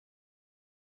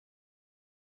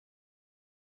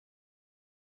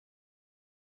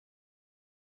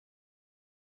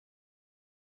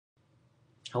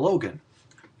Hello again.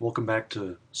 Welcome back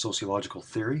to Sociological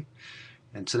Theory.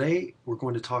 And today we're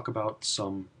going to talk about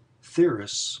some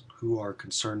theorists who are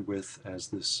concerned with, as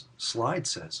this slide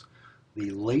says, the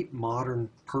late modern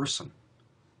person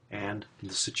and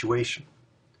the situation.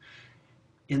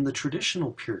 In the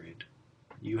traditional period,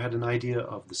 you had an idea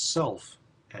of the self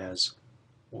as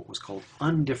what was called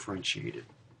undifferentiated.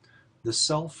 The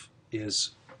self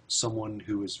is someone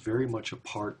who is very much a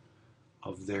part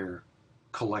of their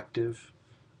collective,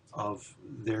 of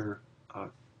their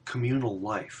communal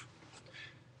life.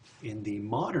 In the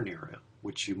modern era,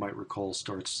 which you might recall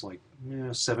starts like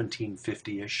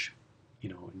 1750-ish,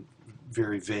 in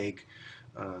very vague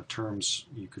terms,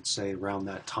 you could say around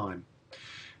that time,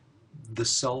 the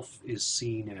self is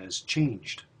seen as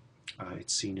changed.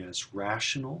 It's seen as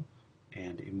rational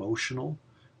and emotional,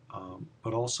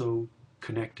 but also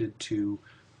connected to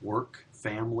work,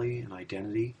 family, and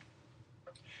identity.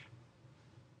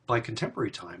 By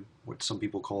contemporary time, what some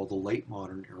people call the late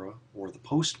modern era or the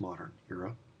postmodern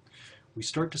era, we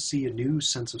start to see a new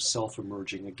sense of self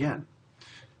emerging again.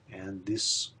 And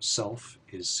this self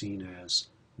is seen as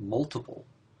multiple.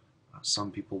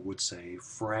 Some people would say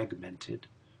fragmented,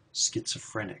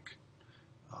 schizophrenic.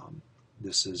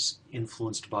 This is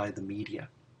influenced by the media.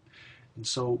 And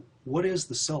so, what is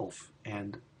the self?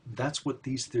 And that's what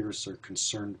these theorists are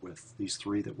concerned with, these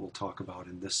three that we'll talk about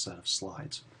in this set of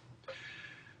slides.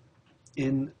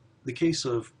 In the case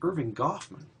of Erving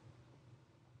Goffman,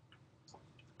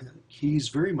 he's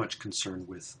very much concerned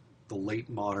with the late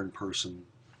modern person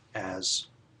as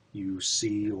you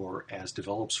see or as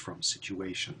develops from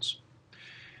situations.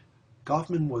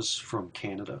 Goffman was from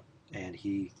Canada, and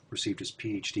he received his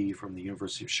PhD from the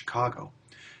University of Chicago.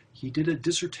 He did a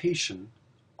dissertation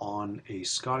on a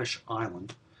Scottish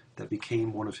island that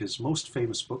became one of his most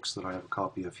famous books that I have a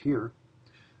copy of here,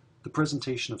 The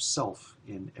Presentation of Self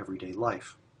in Everyday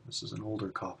Life. This is an older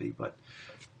copy, but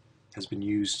has been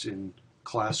used in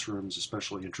classrooms,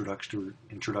 especially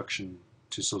introduction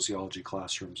to sociology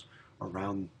classrooms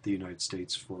around the United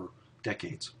States for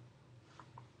decades.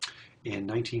 In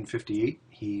 1958,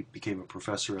 he became a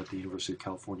professor at the University of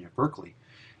California at Berkeley,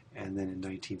 and then in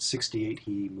 1968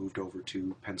 he moved over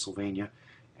to Pennsylvania,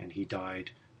 and he died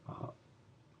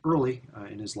early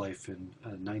in his life in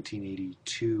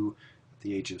 1982 at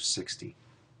the age of 60.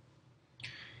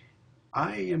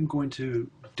 I am going to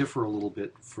differ a little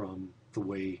bit from the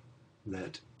way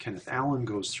that Kenneth Allen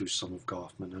goes through some of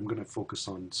Goffman. I'm going to focus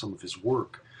on some of his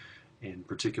work, in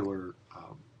particular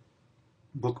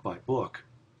book by book,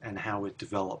 and how it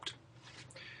developed.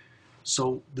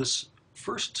 So this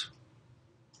first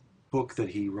book that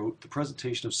he wrote, The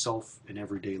Presentation of Self in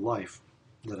Everyday Life,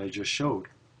 that I just showed,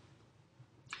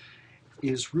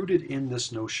 is rooted in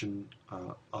this notion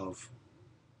of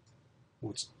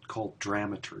what's called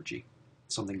dramaturgy,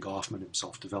 something Goffman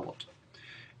himself developed.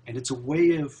 And it's a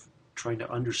way of trying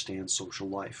to understand social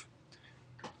life.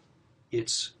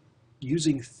 It's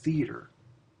using theater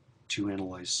to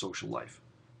analyze social life.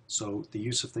 So the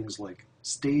use of things like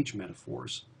stage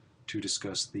metaphors to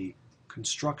discuss the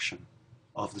construction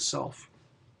of the self.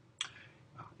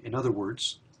 In other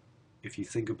words, if you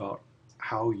think about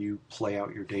how you play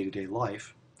out your day-to-day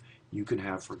life, you can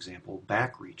have, for example,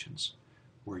 back regions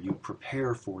where you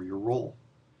prepare for your role.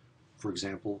 For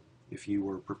example, if you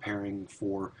were preparing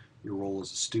for your role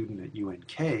as a student at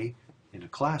UNK in a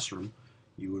classroom,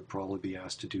 you would probably be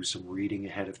asked to do some reading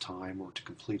ahead of time or to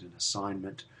complete an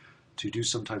assignment, to do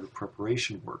some type of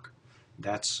preparation work.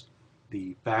 That's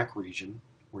the back region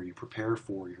where you prepare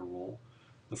for your role.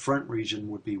 The front region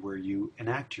would be where you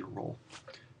enact your role.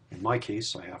 In my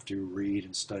case, I have to read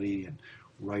and study and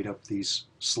write up these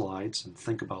slides and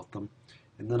think about them,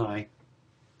 and then I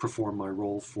perform my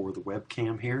role for the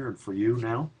webcam here and for you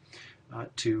now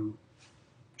to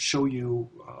show you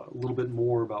a little bit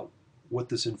more about what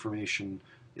this information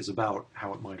is about,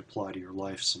 how it might apply to your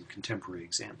life, some contemporary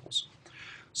examples.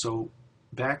 So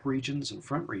back regions and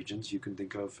front regions you can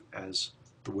think of as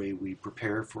the way we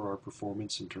prepare for our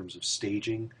performance in terms of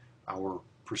staging our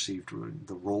perceived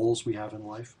the roles we have in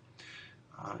life.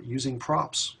 Using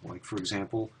props, like for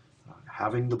example,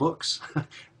 having the books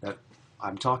that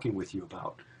I'm talking with you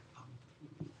about.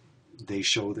 They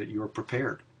show that you're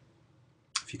prepared.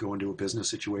 If you go into a business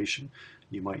situation,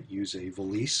 you might use a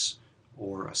valise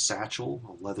or a satchel,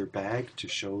 a leather bag, to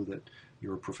show that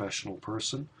you're a professional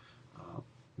person.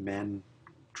 Men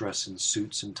dress in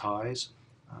suits and ties,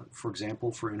 for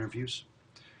example, for interviews.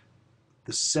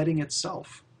 The setting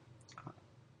itself.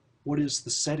 What is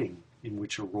the setting in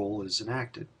which a role is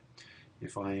enacted?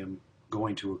 If I am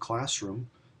going to a classroom,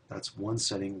 that's one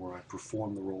setting where I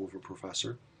perform the role of a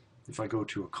professor. If I go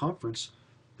to a conference,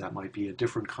 That might be a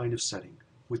different kind of setting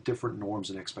with different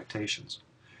norms and expectations.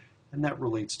 And that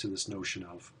relates to this notion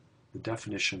of the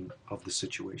definition of the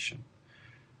situation.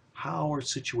 How are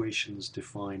situations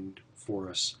defined for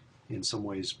us in some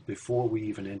ways before we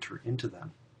even enter into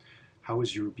them? How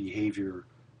is your behavior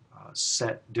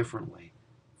set differently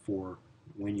for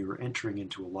when you're entering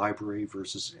into a library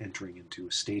versus entering into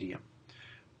a stadium?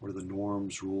 What are the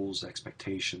norms, rules,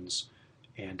 expectations,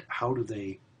 and how do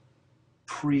they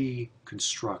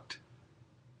pre-construct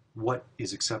what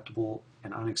is acceptable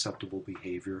and unacceptable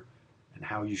behavior and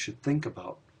how you should think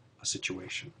about a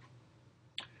situation?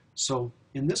 So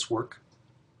in this work,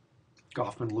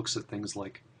 Goffman looks at things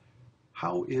like,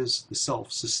 how is the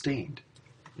self sustained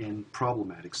in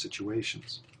problematic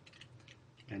situations?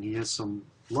 And he has some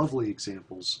lovely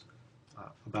examples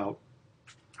about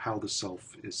how the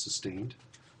self is sustained.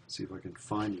 Let's see if I can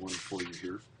find one for you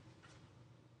here.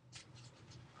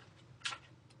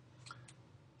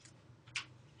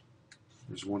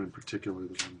 There's one in particular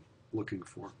that I'm looking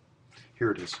for.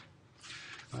 Here it is.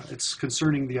 It's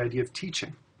concerning the idea of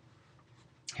teaching.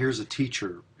 Here's a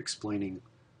teacher explaining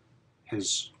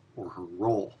his or her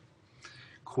role.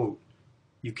 Quote,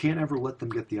 "You can't ever let them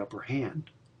get the upper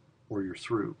hand or you're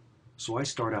through. So I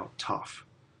start out tough.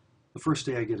 The first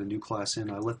day I get a new class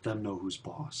in, I let them know who's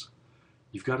boss.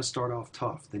 You've got to start off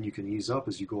tough, then you can ease up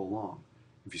as you go along.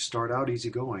 If you start out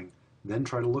easygoing, then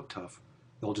try to look tough,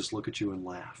 they'll just look at you and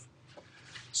laugh."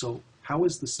 So how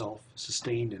is the self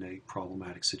sustained in a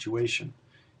problematic situation?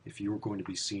 If you're going to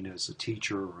be seen as a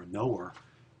teacher or a knower,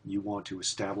 you want to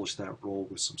establish that role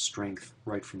with some strength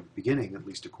right from the beginning, at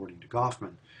least according to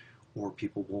Goffman, or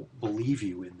people won't believe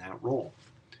you in that role.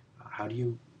 How do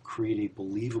you create a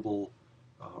believable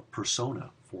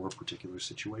persona for a particular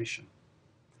situation?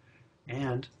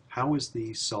 And how is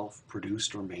the self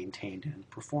produced or maintained in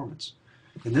performance?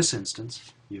 In this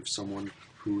instance, you have someone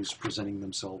who is presenting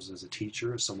themselves as a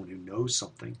teacher, as someone who knows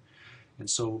something, and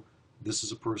so this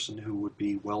is a person who would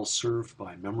be well served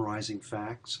by memorizing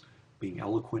facts, being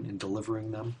eloquent in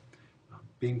delivering them,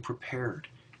 being prepared,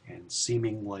 and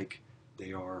seeming like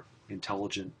they are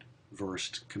intelligent,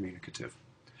 versed, communicative.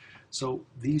 So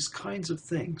these kinds of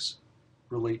things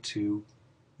relate to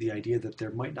the idea that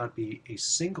there might not be a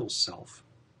single self,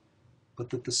 but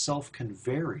that the self can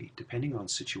vary depending on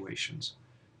situations,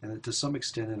 and that to some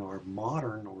extent in our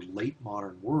modern or late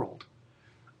modern world,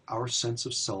 our sense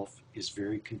of self is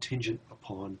very contingent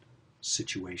upon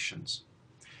situations.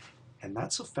 And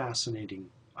that's a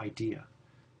fascinating idea,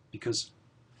 because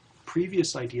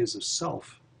previous ideas of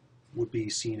self would be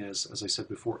seen as I said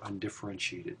before,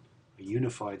 undifferentiated, a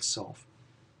unified self,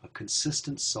 a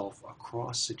consistent self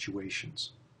across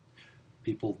situations.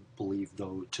 People believe,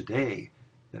 though, today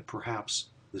that perhaps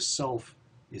the self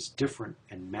is different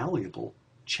and malleable,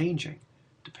 changing,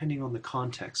 depending on the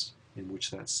context in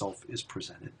which that self is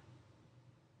presented.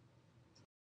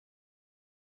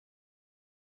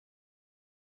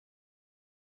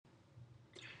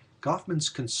 Goffman's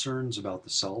concerns about the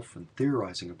self and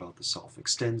theorizing about the self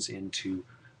extends into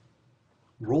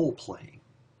role-playing.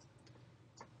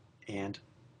 And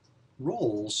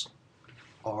roles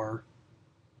are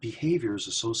behaviors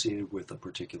associated with a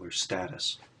particular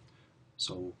status.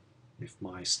 So if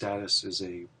my status is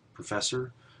a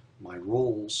professor, my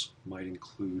roles might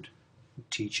include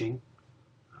teaching,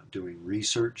 doing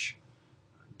research,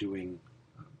 doing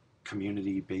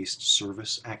community-based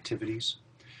service activities.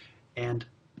 And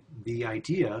the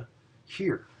idea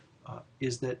here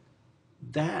is that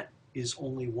that is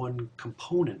only one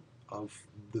component of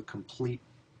the complete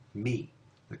me,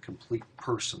 the complete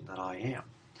person that I am.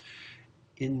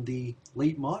 In the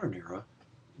late modern era,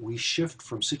 we shift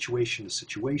from situation to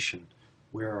situation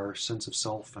where our sense of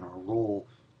self and our role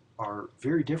are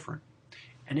very different.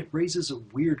 And it raises a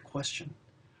weird question.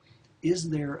 Is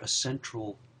there a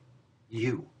central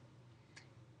you?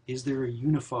 Is there a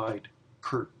unified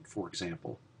Kurt, for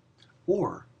example?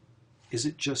 Or is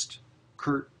it just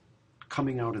Kurt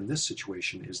coming out in this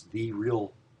situation is the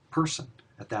real person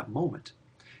at that moment?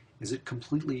 Is it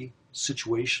completely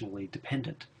situationally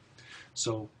dependent?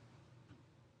 So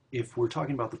if we're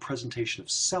talking about the presentation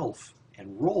of self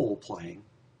and role playing,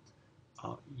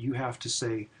 you have to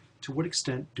say, to what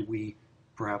extent do we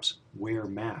perhaps wear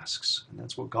masks? And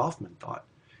that's what Goffman thought.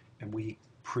 And we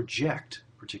project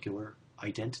particular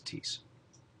identities.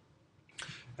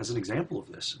 As an example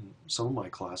of this, in some of my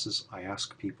classes, I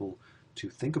ask people to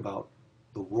think about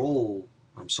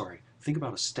think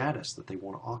about a status that they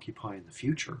want to occupy in the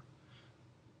future,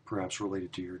 perhaps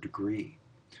related to your degree,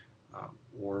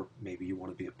 or maybe you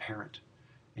want to be a parent.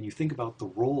 And you think about the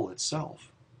role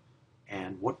itself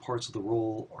and what parts of the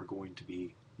role are going to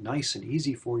be nice and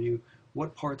easy for you,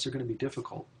 what parts are going to be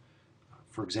difficult.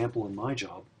 For example, in my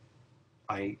job,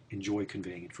 I enjoy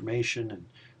conveying information and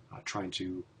trying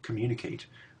to communicate.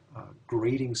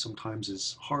 Grading sometimes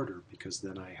is harder because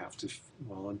then I have to,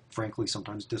 well, and frankly,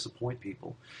 sometimes disappoint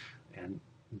people. And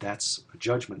that's a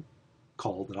judgment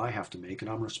call that I have to make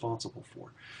and I'm responsible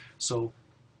for. So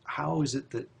how is it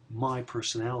that my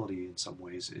personality in some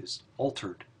ways is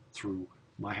altered through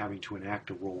my having to enact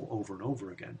a role over and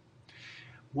over again?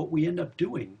 What we end up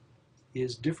doing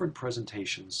is different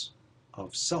presentations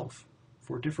of self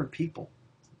for different people.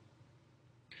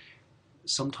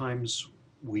 Sometimes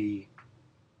we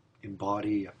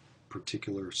embody a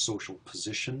particular social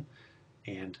position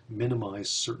and minimize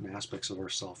certain aspects of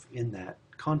ourself in that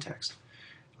context.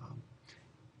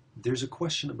 There's a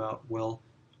question about, well,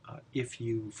 if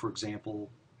you, for example,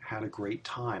 had a great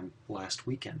time last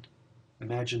weekend.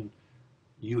 Imagine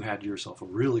you had yourself a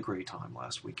really great time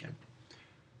last weekend.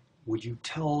 Would you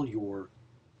tell your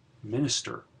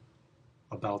minister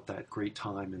about that great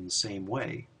time in the same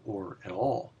way or at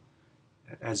all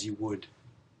as you would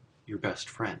your best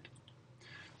friend?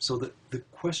 So the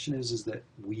question is that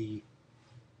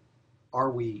are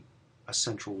we a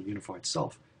central unified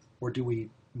self, or do we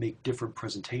make different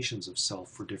presentations of self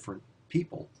for different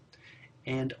people?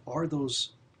 And are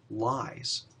those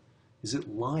lies? Is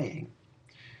it lying?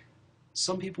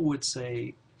 Some people would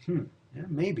say, yeah,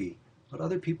 maybe. But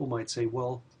other people might say,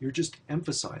 well, you're just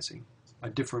emphasizing a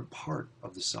different part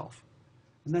of the self.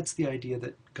 And that's the idea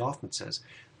that Goffman says.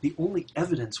 The only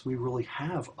evidence we really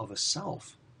have of a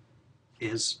self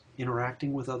is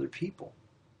interacting with other people.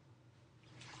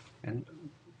 And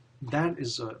that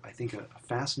is, I think, a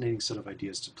fascinating set of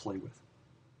ideas to play with.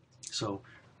 So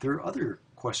there are other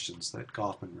questions that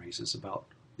Goffman raises about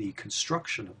the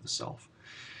construction of the self.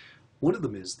 One of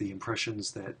them is the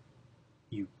impressions that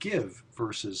you give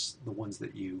versus the ones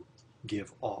that you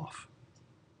give off.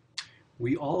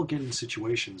 We all get in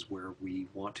situations where we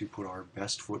want to put our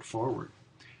best foot forward,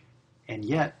 and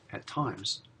yet at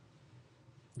times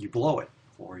you blow it,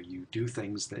 or you do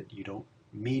things that you don't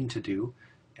mean to do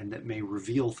and that may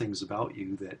reveal things about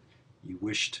you that you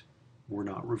wished were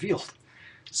not revealed.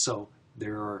 So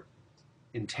there are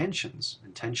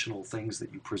intentional things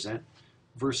that you present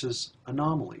versus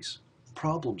anomalies,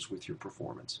 problems with your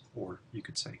performance, or you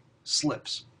could say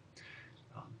slips.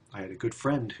 I had a good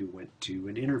friend who went to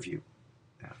an interview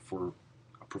for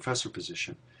a professor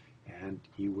position, and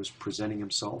he was presenting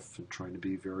himself and trying to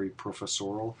be very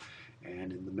professorial,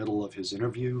 and in the middle of his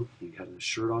interview he had a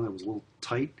shirt on that was a little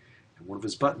tight and one of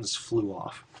his buttons flew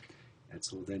off. And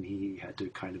so then he had to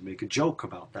kind of make a joke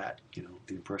about that,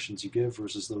 the impressions you give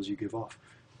versus those you give off.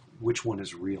 Which one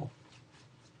is real?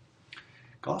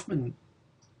 Goffman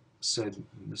said,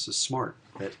 and this is smart,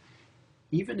 that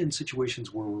even in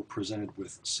situations where we're presented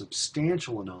with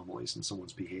substantial anomalies in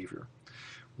someone's behavior,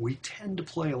 we tend to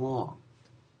play along,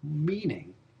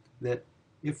 meaning that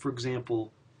if, for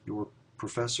example, your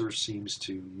professor seems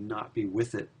to not be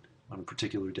with it on a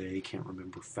particular day, can't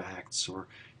remember facts, or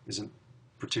isn't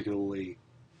particularly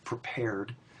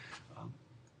prepared,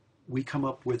 we come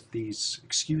up with these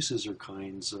excuses or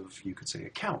kinds of, you could say,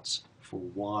 accounts for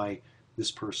why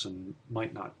this person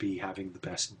might not be having the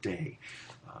best day.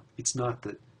 It's not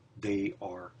that they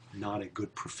are not a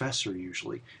good professor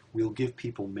usually. We'll give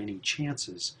people many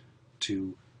chances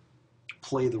to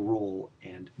play the role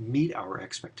and meet our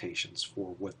expectations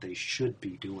for what they should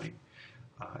be doing.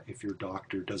 If your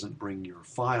doctor doesn't bring your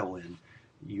file in,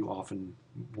 you often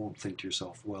won't think to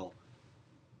yourself, well,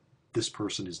 this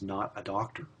person is not a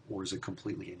doctor or is a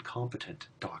completely incompetent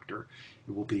doctor.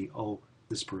 It will be, oh,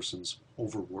 this person's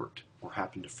overworked or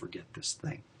happened to forget this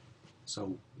thing.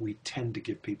 So we tend to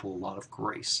give people a lot of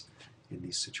grace in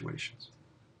these situations.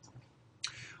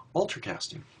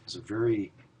 Altercasting is a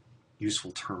very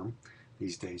useful term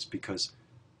these days because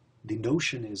the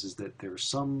notion is that there are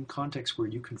some contexts where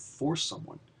you can force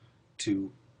someone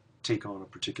to take on a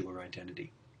particular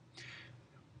identity.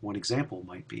 One example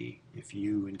might be if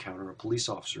you encounter a police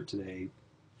officer today,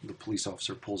 the police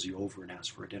officer pulls you over and asks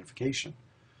for identification.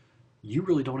 You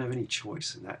really don't have any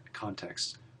choice in that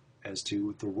context as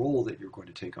to the role that you're going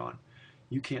to take on.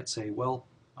 You can't say, well,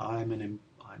 I'm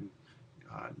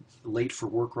late for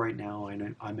work right now,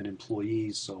 I'm an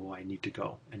employee, so I need to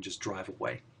go, and just drive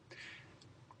away.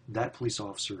 That police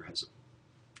officer has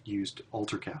used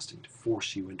altercasting to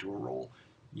force you into a role.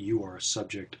 You are a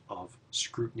subject of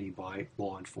scrutiny by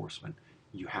law enforcement.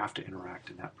 You have to interact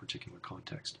in that particular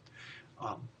context.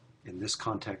 In this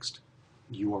context,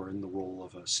 you are in the role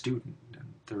of a student, and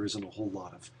there isn't a whole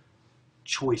lot of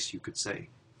choice, you could say.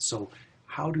 So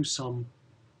how are some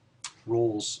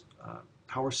roles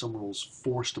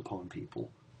forced upon people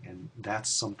And that's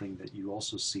something that you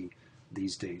also see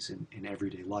these days in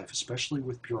everyday life, especially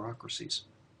with bureaucracies.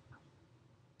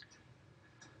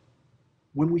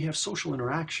 When we have social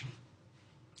interaction,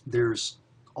 there's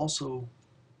also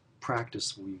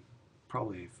practice we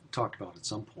probably have talked about at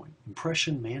some point.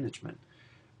 Impression management,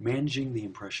 managing the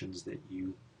impressions that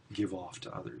you give off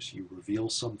to others. You reveal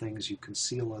some things, you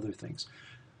conceal other things.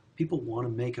 People want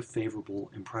to make a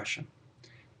favorable impression.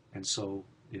 And so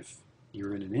if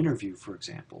you're in an interview, for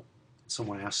example,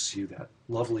 someone asks you that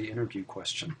lovely interview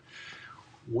question,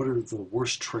 what are the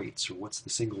worst traits, or what's the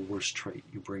single worst trait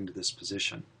you bring to this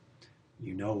position?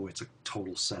 You know it's a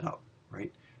total setup,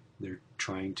 right? They're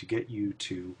trying to get you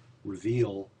to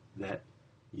reveal that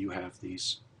you have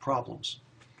these problems.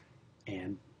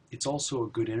 And it's also a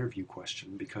good interview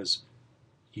question because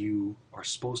you are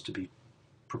supposed to be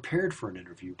prepared for an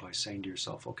interview by saying to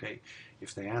yourself, okay,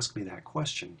 if they ask me that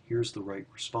question, here's the right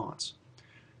response.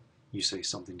 You say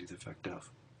something to the effect of,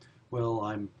 well,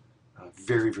 I'm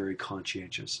very, very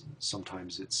conscientious. And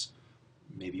sometimes it's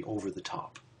maybe over the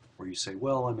top, where you say,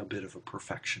 well, I'm a bit of a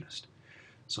perfectionist.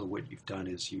 So what you've done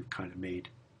is you've kind of made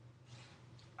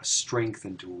a strength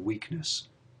into a weakness,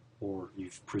 or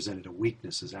you've presented a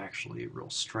weakness as actually a real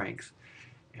strength.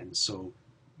 And so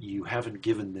you haven't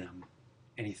given them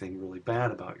anything really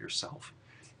bad about yourself.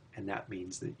 And that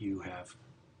means that you have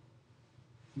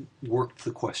worked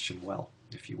the question well,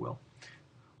 if you will.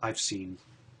 I've seen,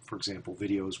 for example,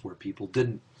 videos where people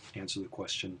didn't answer the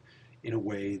question in a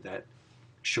way that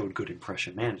showed good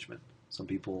impression management. Some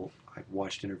people, I've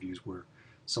watched interviews where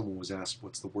someone was asked,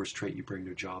 what's the worst trait you bring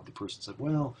to a job? The person said,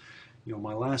 well,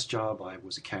 my last job, I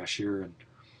was a cashier, and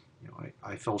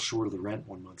I fell short of the rent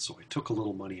one month, so I took a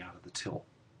little money out of the till.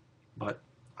 But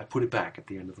I put it back at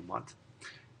the end of the month.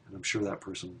 And I'm sure that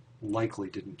person likely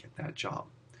didn't get that job.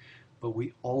 But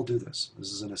we all do this.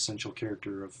 This is an essential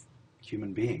character of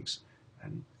human beings,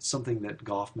 and something that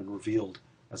Goffman revealed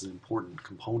as an important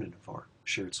component of our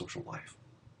shared social life.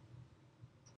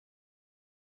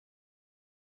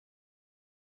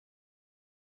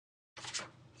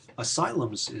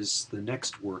 Asylums is the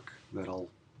next work that I'll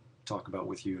talk about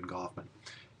with you in Goffman.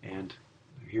 And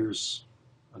here's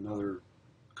another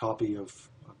copy of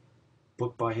a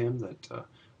book by him, that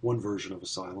one version of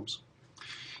Asylums.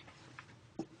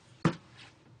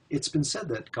 It's been said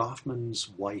that Goffman's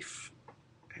wife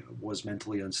was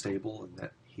mentally unstable and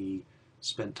that he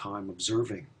spent time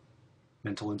observing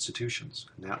mental institutions,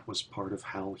 and that was part of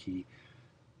how he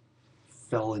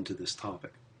fell into this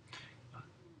topic.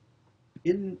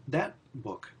 In that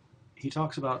book, he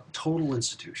talks about total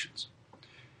institutions.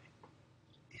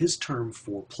 His term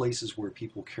for places where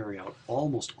people carry out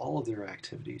almost all of their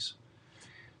activities.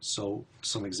 So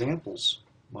some examples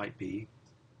might be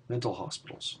mental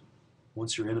hospitals.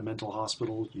 Once you're in a mental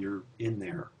hospital, you're in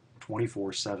there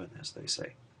 24/7, as they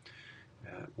say.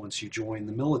 Once you join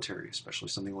the military, especially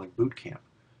something like boot camp,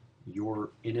 you're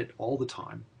in it all the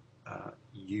time.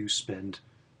 You spend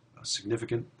a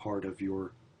significant part of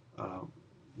your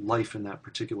life in that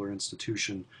particular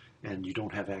institution, and you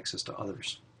don't have access to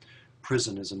others.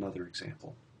 Prison is another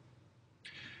example.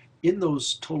 In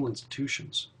those total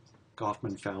institutions,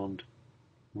 Goffman found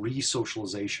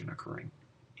re-socialization occurring,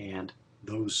 and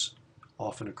those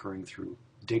often occurring through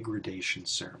degradation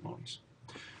ceremonies.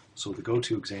 So the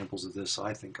go-to examples of this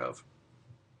I think of,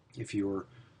 if you're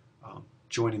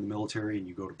joining the military and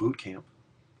you go to boot camp,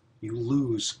 you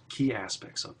lose key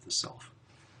aspects of the self.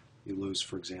 You lose,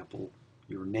 for example,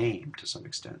 your name to some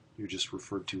extent. You're just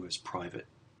referred to as private.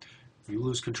 You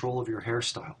lose control of your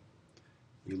hairstyle.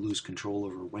 You lose control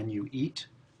over when you eat,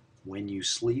 when you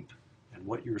sleep, and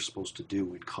what you're supposed to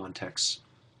do in contexts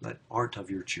that aren't of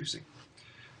your choosing.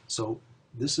 So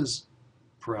this is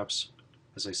perhaps,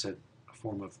 as I said, a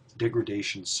form of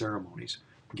degradation ceremonies,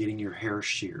 getting your hair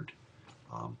sheared,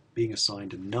 being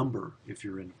assigned a number if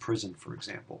you're in prison, for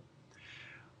example.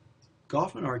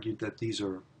 Goffman argued that these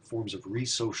are forms of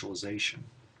re-socialization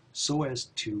so as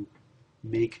to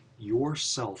make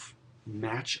yourself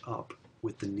match up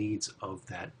with the needs of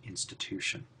that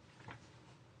institution.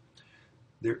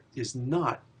 There is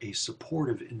not a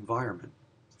supportive environment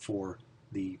for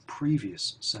the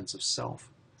previous sense of self.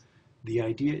 The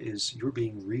idea is you're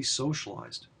being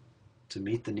re-socialized to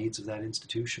meet the needs of that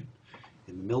institution.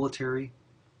 In the military,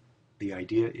 the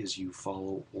idea is you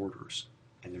follow orders,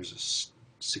 and there's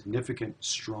a significant,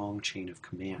 strong chain of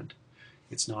command.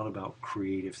 It's not about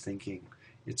creative thinking.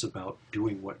 It's about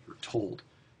doing what you're told.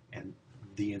 And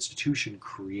the institution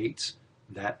creates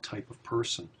that type of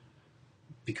person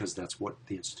because that's what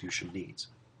the institution needs.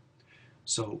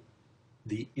 So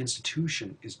the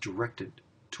institution is directed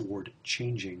toward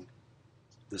changing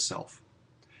the self.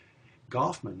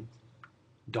 Goffman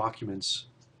documents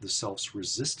the self's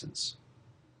resistance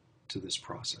to this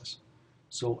process.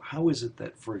 So how is it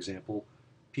that, for example,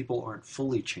 people aren't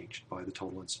fully changed by the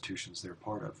total institutions they're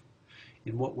part of?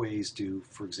 In what ways do,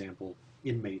 for example,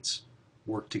 inmates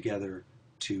work together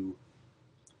to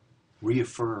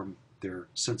reaffirm their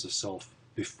sense of self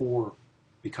before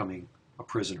becoming a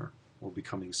prisoner or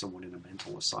becoming someone in a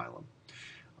mental asylum?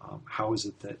 How is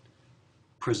it that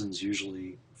prisons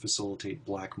usually facilitate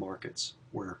black markets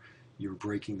where you're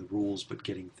breaking the rules but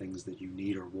getting things that you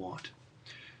need or want?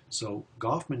 So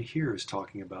Goffman here is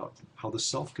talking about how the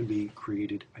self can be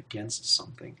created against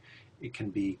something. It can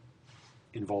be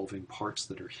involving parts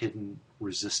that are hidden,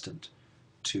 resistant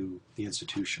to the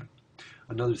institution.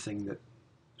 Another thing that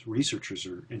researchers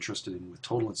are interested in with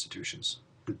total institutions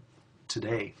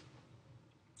today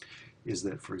is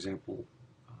that, for example,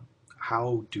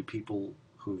 how do people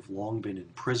who've long been in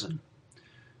prison,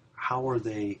 how are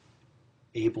they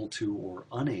able to or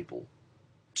unable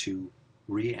to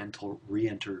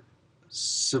re-enter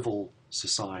civil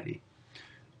society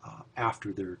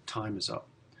after their time is up?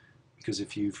 Because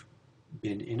if you've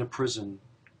been in a prison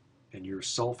and your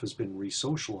self has been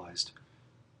re-socialized,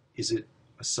 is it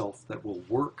a self that will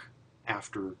work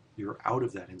after you're out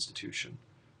of that institution,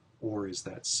 or is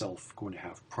that self going to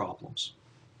have problems?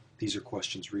 These are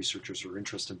questions researchers are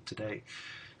interested in today,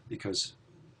 because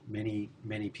many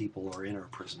people are in our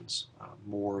prisons,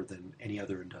 more than any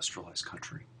other industrialized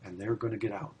country, and they're going to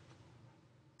get out.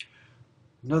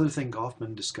 Another thing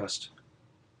Goffman discussed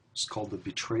is called the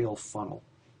betrayal funnel.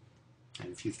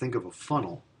 And if you think of a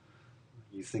funnel,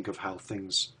 you think of how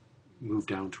things move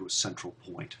down to a central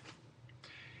point.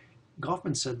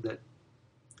 Goffman said that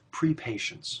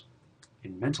pre-patients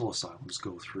in mental asylums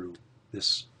go through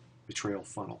this betrayal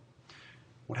funnel.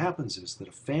 What happens is that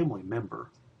a family member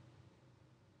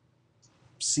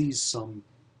sees some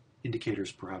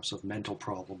indicators perhaps of mental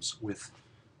problems with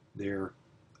their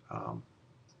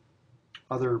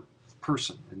other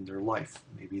person in their life,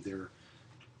 maybe their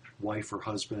wife or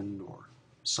husband or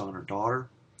son or daughter,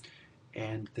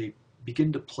 and they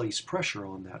begin to place pressure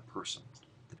on that person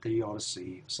that they ought to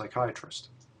see a psychiatrist.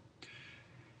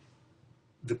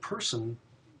 The person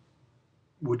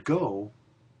would go,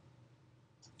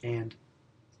 and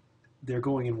they're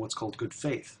going in what's called good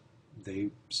faith. They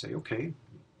say, okay,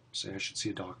 say I should see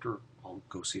a doctor, I'll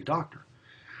go see a doctor.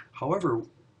 However,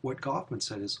 what Goffman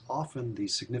said is often the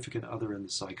significant other and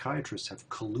the psychiatrist have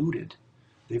colluded.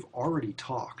 They've already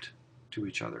talked to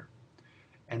each other.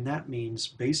 And that means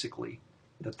basically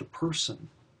that the person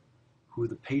who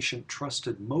the patient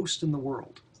trusted most in the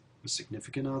world, the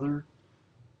significant other,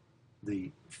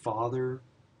 the father,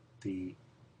 the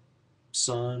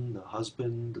son, the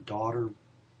husband, the daughter,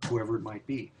 whoever it might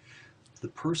be, the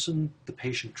person the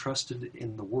patient trusted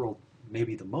in the world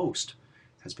maybe the most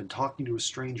has been talking to a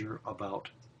stranger about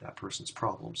that person's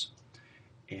problems,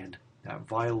 and that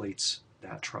violates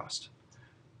that trust.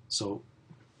 So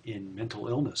in mental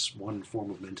illness, one form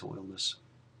of mental illness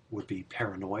would be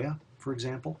paranoia, for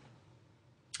example,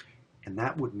 and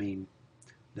that would mean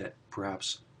that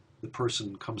perhaps the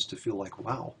person comes to feel like,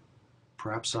 wow,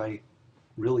 perhaps I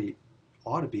really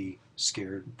ought to be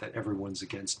scared that everyone's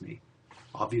against me.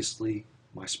 Obviously,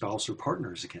 my spouse or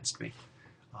partner is against me.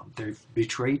 They've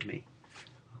betrayed me.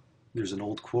 There's an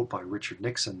old quote by Richard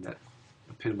Nixon that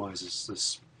epitomizes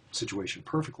this situation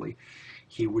perfectly.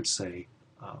 He would say,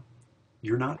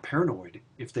 you're not paranoid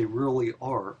if they really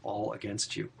are all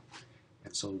against you.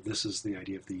 And so this is the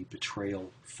idea of the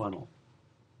betrayal funnel.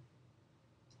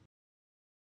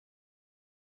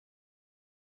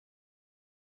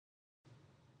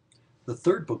 The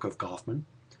third book of Goffman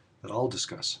that I'll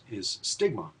discuss is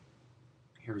Stigma.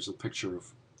 Here's a picture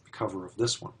of the cover of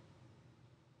this one.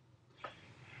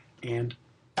 And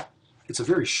it's a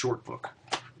very short book.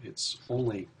 It's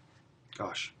only,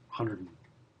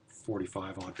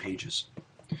 145 odd pages.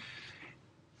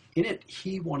 In it,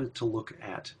 he wanted to look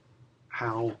at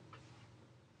how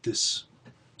this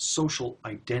social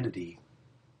identity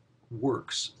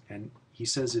works. And he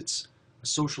says it's a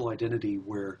social identity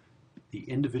where the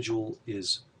individual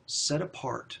is set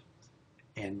apart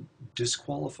and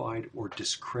disqualified or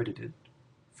discredited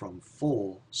from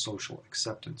full social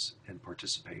acceptance and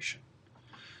participation.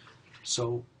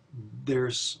 So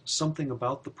there's something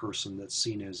about the person that's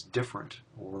seen as different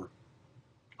or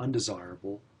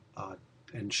undesirable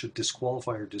and should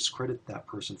disqualify or discredit that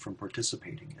person from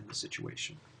participating in the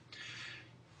situation.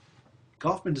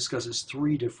 Goffman discusses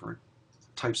three different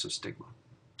types of stigma.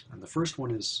 And the first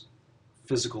one is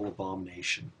physical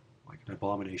abomination, like an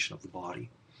abomination of the body.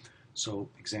 So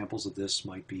examples of this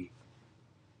might be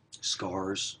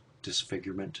scars,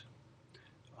 disfigurement,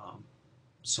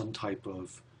 some type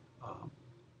of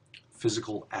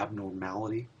physical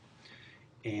abnormality.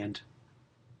 And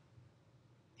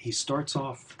he starts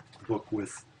off the book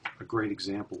with a great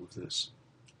example of this.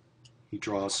 He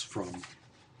draws from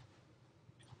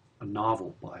a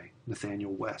novel by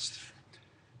Nathaniel West.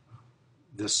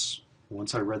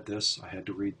 Once I read this, I had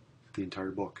to read the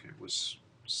entire book. It was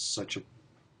such an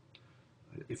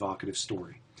evocative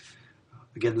story.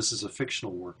 Again, this is a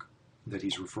fictional work that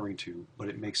he's referring to, but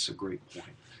it makes a great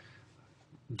point.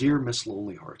 Dear Miss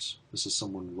Lonely Hearts, this is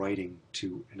someone writing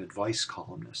to an advice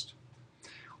columnist.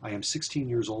 I am 16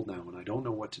 years old now, and I don't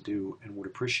know what to do, and would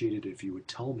appreciate it if you would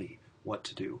tell me what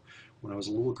to do. When I was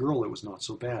a little girl, it was not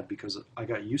so bad, because I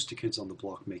got used to kids on the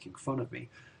block making fun of me.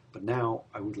 But now,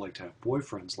 I would like to have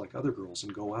boyfriends like other girls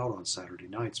and go out on Saturday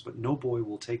nights, but no boy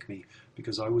will take me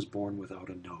because I was born without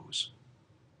a nose.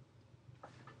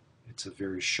 It's a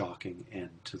very shocking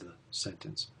end to the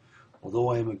sentence. Although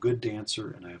I am a good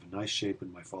dancer and I have a nice shape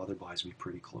and my father buys me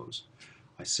pretty clothes,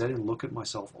 I sit and look at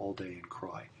myself all day and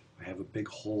cry. I have a big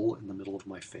hole in the middle of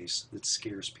my face that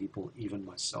scares people, even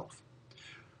myself.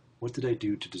 What did I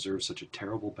do to deserve such a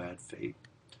terrible bad fate?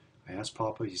 I asked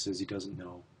Papa, he says he doesn't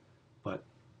know, but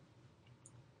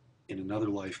in another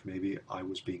life maybe I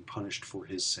was being punished for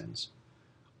his sins.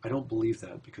 I don't believe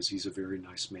that because he's a very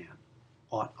nice man.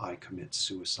 Ought I commit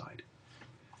suicide?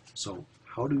 So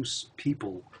how does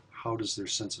their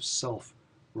sense of self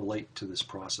relate to this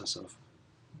process of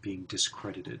being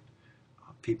discredited?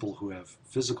 People who have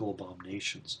physical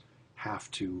abominations have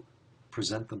to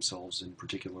present themselves in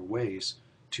particular ways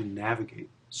to navigate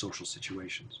social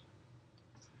situations.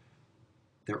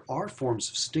 There are forms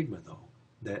of stigma, though,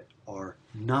 that are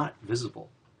not visible,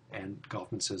 and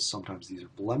Goffman says sometimes these are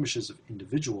blemishes of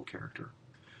individual character.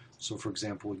 So, for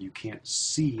example, you can't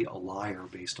see a liar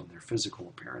based on their physical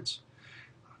appearance.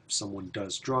 If someone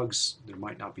does drugs, there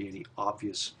might not be any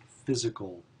obvious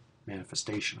physical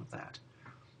manifestation of that.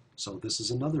 So this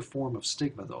is another form of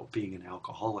stigma, though. Being an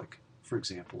alcoholic, for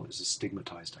example, is a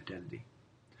stigmatized identity.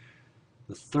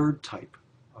 The third type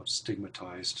of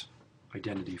stigmatized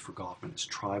identity for Goffman is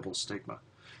tribal stigma.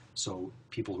 So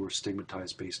people who are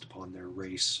stigmatized based upon their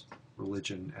race,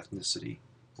 religion, ethnicity,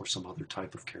 or some other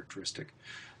type of characteristic.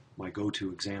 My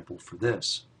go-to example for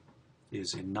this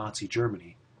is in Nazi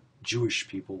Germany, Jewish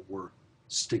people were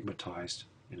stigmatized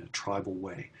in a tribal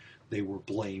way. They were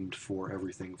blamed for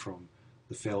everything from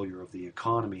the failure of the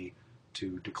economy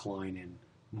to decline in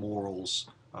morals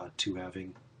to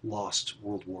having lost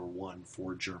World War I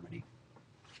for Germany.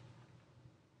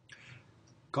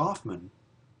 Goffman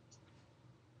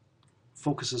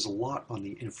focuses a lot on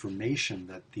the information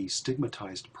that the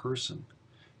stigmatized person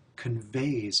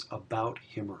conveys about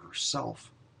him or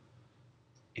herself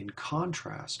in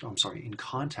contact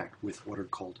with what are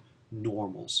called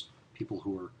normals, people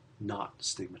who are not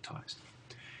stigmatized.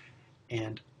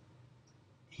 And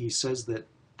he says that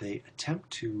they attempt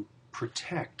to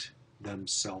protect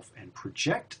themselves and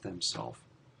project themselves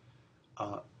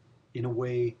in a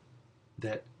way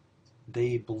that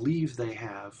they believe they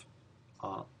have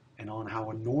and on how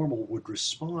a normal would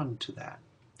respond to that.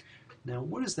 Now,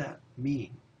 what does that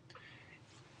mean?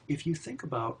 If you think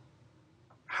about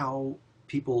how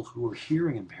people who are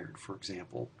hearing impaired, for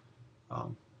example,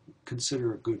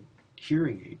 consider a good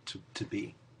hearing aid to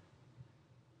be,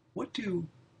 what do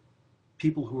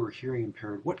people who are hearing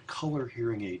impaired, what color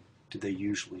hearing aid do they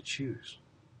usually choose?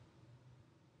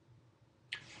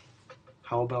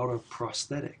 How about a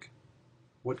prosthetic?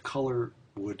 What color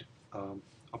would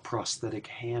a prosthetic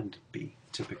hand be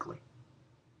typically?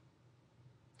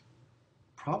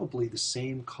 Probably the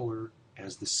same color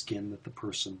as the skin that the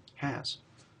person has.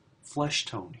 Flesh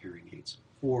tone hearing aids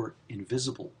or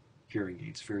invisible hearing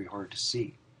aids, very hard to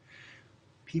see.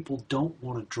 People don't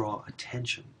want to draw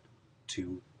attention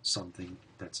to something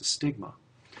that's a stigma.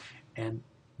 And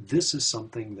this is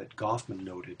something that Goffman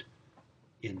noted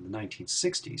in the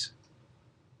 1960s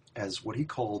as what he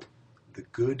called the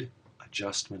good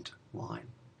adjustment line.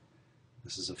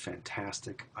 This is a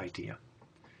fantastic idea.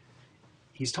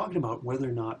 He's talking about whether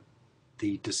or not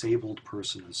the disabled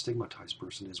person, the stigmatized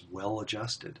person, is well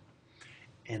adjusted.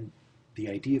 And the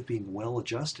idea of being well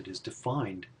adjusted is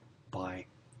defined by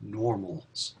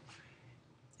normals.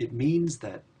 It means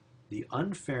that the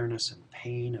unfairness and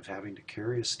pain of having to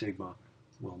carry a stigma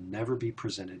will never be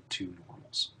presented to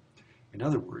normals. In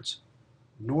other words,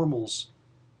 normals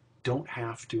don't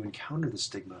have to encounter the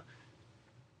stigma.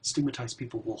 Stigmatized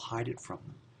people will hide it from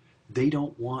them. They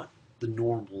don't want the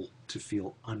normal to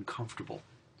feel uncomfortable.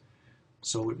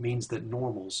 So it means that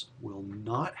normals will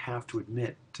not have to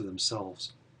admit to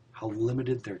themselves how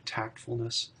limited their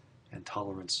tactfulness and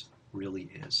tolerance really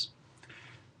is.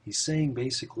 He's saying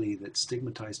basically that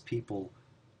stigmatized people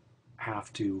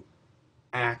have to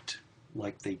act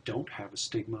like they don't have a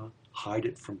stigma, hide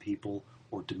it from people,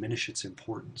 or diminish its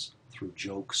importance through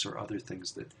jokes or other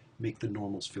things that make the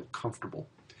normals feel comfortable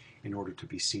in order to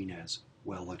be seen as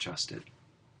well-adjusted.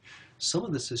 Some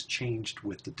of this has changed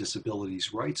with the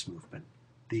disabilities rights movement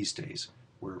these days,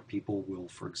 where people will,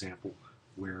 for example,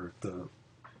 wear the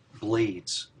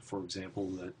blades, for example,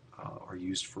 that are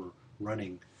used for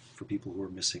running for people who are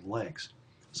missing legs.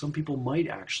 Some people might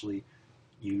actually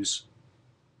use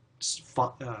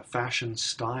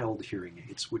fashion-styled hearing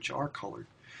aids, which are colored.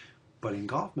 But in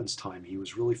Goffman's time, he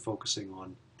was really focusing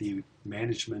on the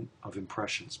management of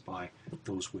impressions by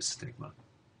those with stigma.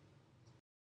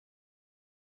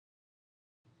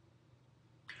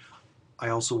 I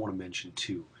also want to mention,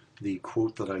 too, the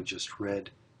quote that I just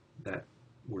read, that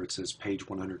where it says page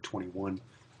 121,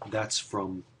 that's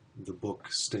from the book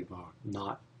Stigma,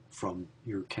 not from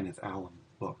your Kenneth Allen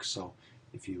book. So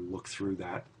if you look through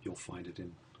that, you'll find it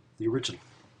in the original.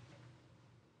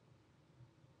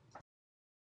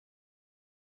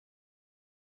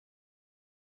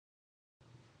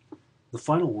 The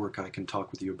final work I can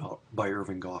talk with you about by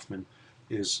Erving Goffman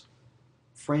is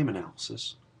Frame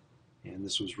Analysis, and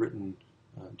this was written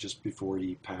just before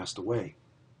he passed away,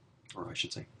 or I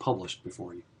should say published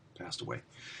before he passed away.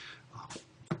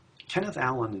 Kenneth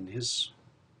Allen, in his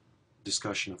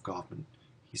discussion of Goffman,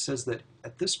 he says that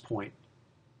at this point,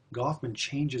 Goffman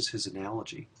changes his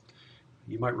analogy.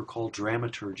 You might recall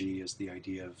dramaturgy as the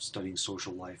idea of studying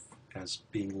social life as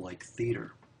being like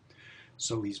theater.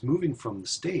 So he's moving from the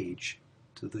stage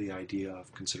to the idea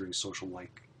of considering social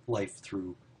life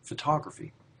through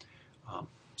photography.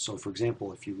 So for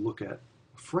example, if you look at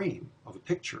a frame of a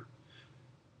picture,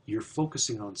 you're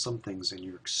focusing on some things and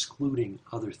you're excluding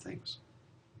other things.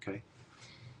 Okay?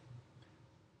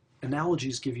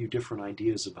 Analogies give you different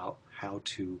ideas about how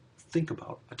to think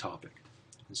about a topic.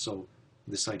 And so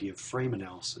this idea of frame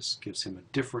analysis gives him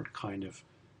a different kind of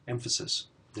emphasis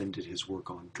than did his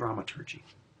work on dramaturgy.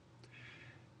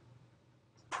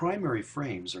 Primary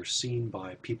frames are seen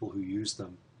by people who use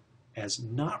them as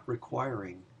not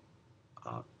requiring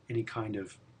any kind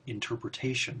of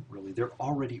interpretation, really. They're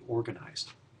already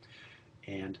organized.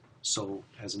 And so,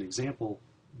 as an example,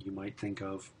 you might think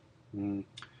of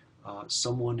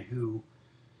someone who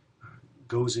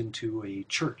goes into a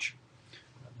church.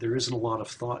 There isn't a lot of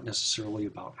thought necessarily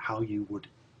about how you would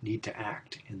need to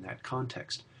act in that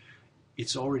context.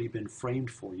 It's already been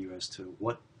framed for you as to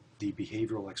what the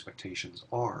behavioral expectations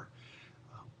are.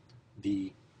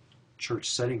 The church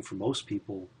setting for most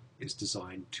people is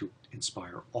designed to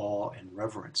inspire awe and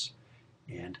reverence,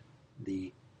 and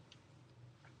the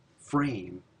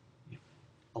frame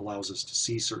allows us to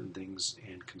see certain things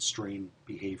and constrain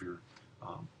behavior,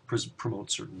 promote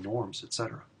certain norms,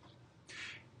 etc.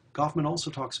 Goffman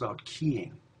also talks about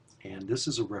keying, and this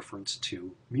is a reference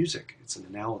to music. It's an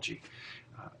analogy.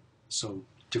 So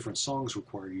different songs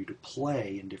require you to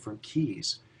play in different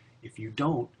keys. If you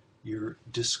don't, you're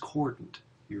discordant.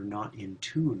 You're not in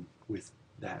tune with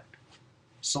that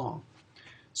song.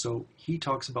 So he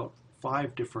talks about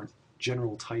 5 different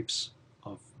general types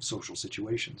of social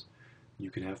situations.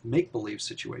 You can have make-believe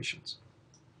situations.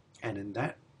 And in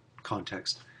that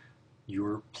context,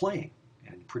 you're playing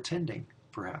and pretending,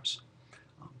 perhaps.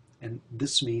 And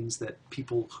this means that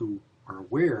people who are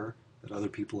aware that other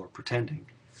people are pretending,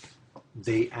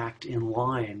 they act in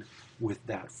line with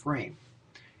that frame.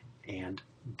 And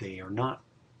they are not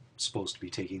supposed to be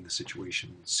taking the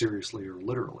situation seriously or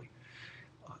literally.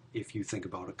 If you think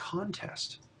about a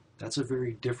contest, that's a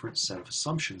very different set of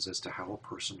assumptions as to how a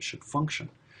person should function.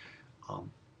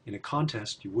 In a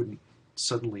contest, you wouldn't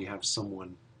suddenly have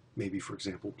someone, maybe for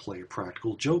example, play a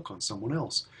practical joke on someone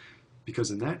else,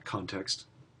 because in that context,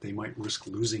 they might risk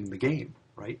losing the game,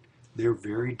 right? They're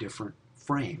very different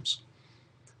frames.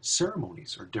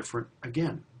 Ceremonies are different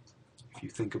again. If you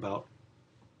think about,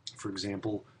 for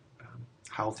example,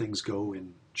 how things go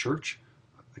in church,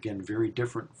 again, very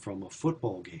different from a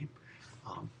football game,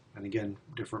 and again,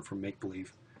 different from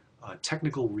make-believe.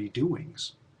 Technical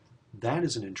redoings, that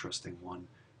is an interesting one,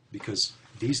 because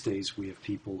these days we have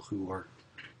people who are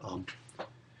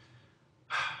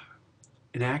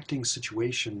enacting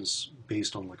situations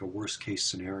based on like a worst-case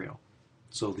scenario.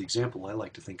 So the example I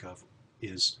like to think of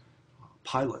is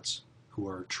pilots who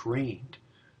are trained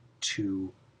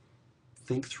to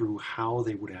think through how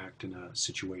they would act in a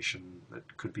situation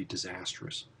that could be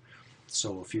disastrous.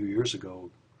 So a few years ago,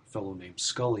 a fellow named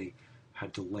Scully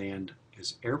had to land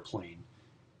his airplane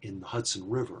in the Hudson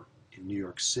River in New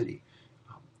York City.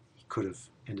 He could have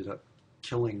ended up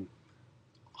killing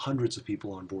hundreds of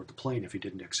people on board the plane if he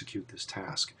didn't execute this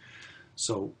task.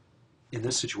 So in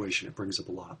this situation, it brings up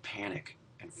a lot of panic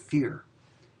and fear.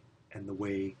 And the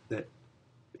way that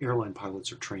airline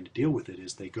pilots are trained to deal with it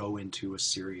is they go into a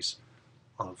series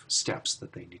of steps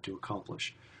that they need to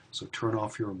accomplish. So turn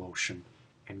off your emotion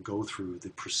and go through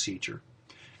the procedure.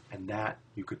 And that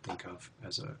you could think of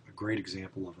as a great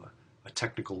example of a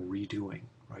technical redoing,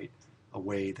 right? A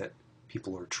way that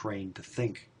people are trained to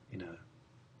think in a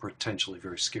potentially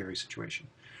very scary situation.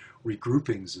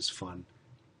 Regroupings is fun.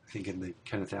 I think in the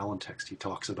Kenneth Allen text, he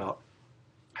talks about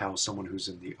how someone who's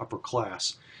in the upper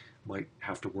class might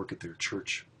have to work at their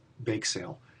church bake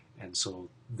sale, and so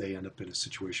they end up in a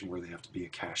situation where they have to be a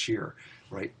cashier,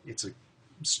 right? It's a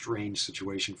strange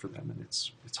situation for them, and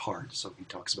it's hard, so he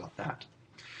talks about that.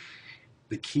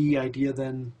 The key idea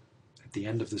then, at the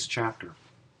end of this chapter,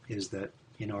 is that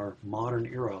in our modern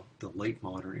era, the late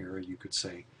modern era, you could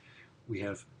say, we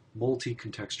have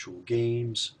multi-contextual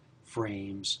games,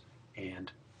 frames,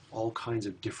 and all kinds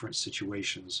of different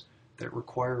situations that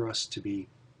require us to be,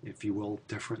 if you will,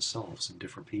 different selves and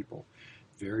different people.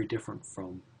 Very different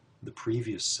from the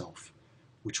previous self,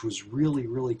 which was really,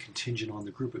 really contingent on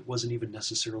the group. It wasn't even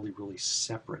necessarily really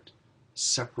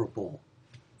separable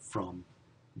from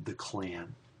the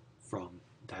clan, from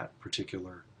that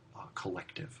particular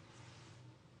collective.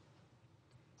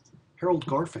 Harold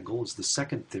Garfinkel is the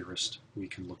second theorist we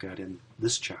can look at in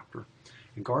this chapter,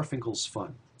 and Garfinkel's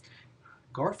fun.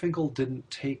 Garfinkel didn't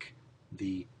take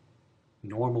the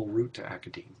normal route to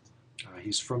academe.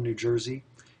 He's from New Jersey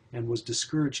and was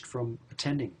discouraged from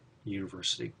attending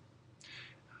university.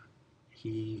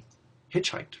 He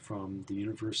hitchhiked from the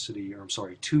university,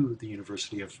 to the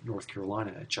University of North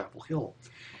Carolina at Chapel Hill,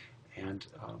 and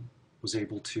was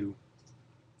able to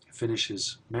finish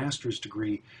his master's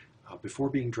degree before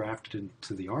being drafted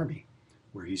into the Army,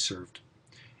 where he served.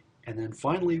 And then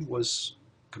finally was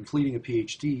completing a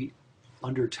PhD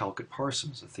under Talcott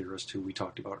Parsons, a theorist who we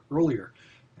talked about earlier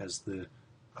as the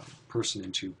person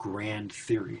into grand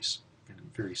theories and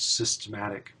very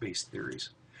systematic based theories.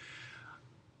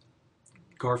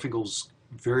 Garfinkel's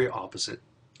very opposite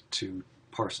to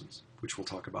Parsons, which we'll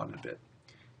talk about in a bit.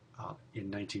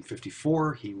 In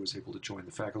 1954, he was able to join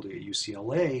the faculty at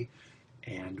UCLA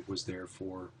and was there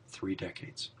for 3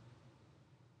 decades.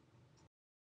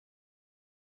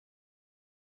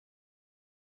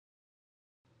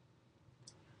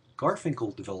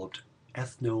 Garfinkel developed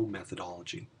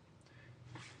ethno-methodology.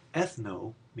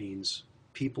 Ethno means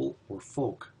people or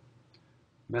folk.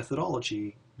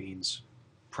 Methodology means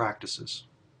practices,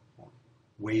 or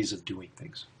ways of doing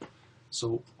things.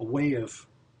 So a way of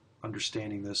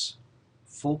understanding this,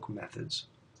 folk methods,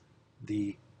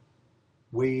 the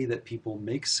way that people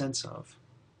make sense of,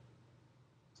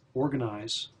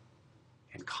 organize,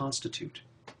 and constitute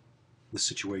the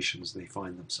situations they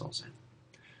find themselves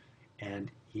in.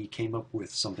 And he came up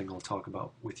with something I'll talk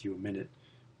about with you in a minute,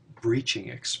 breaching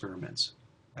experiments,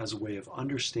 as a way of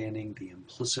understanding the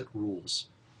implicit rules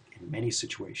in many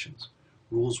situations,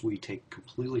 rules we take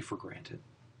completely for granted.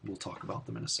 We'll talk about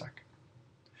them in a sec.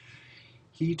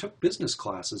 He took business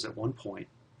classes at one point,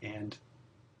 and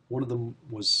one of them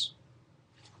was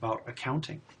about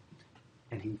accounting.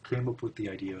 And he came up with the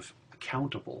idea of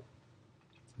accountable,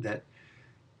 that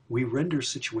we render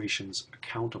situations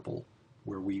accountable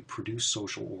where we produce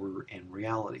social order and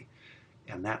reality.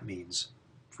 And that means,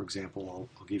 for example,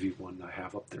 I'll give you one I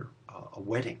have up there, a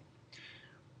wedding.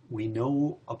 We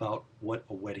know about what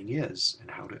a wedding is and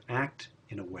how to act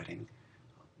in a wedding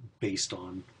based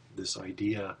on this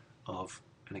idea of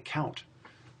an account.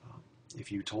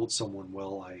 If you told someone,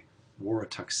 well, I wore a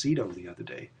tuxedo the other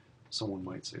day, someone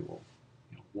might say, well,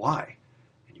 why?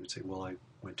 And you would say, well, I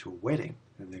went to a wedding.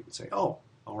 And they would say, oh,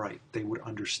 all right, they would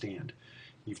understand.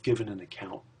 You've given an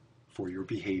account for your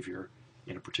behavior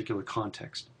in a particular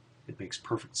context. It makes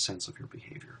perfect sense of your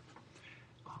behavior.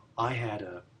 I had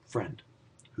a friend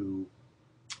who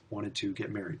wanted to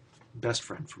get married, best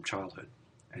friend from childhood,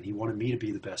 and he wanted me to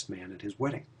be the best man at his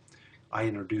wedding. I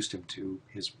introduced him to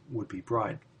his would-be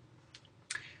bride.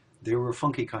 They were a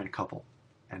funky kind of couple,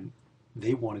 and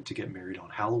they wanted to get married on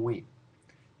Halloween,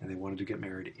 and they wanted to get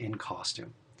married in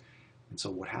costume. And so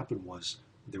what happened was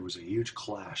there was a huge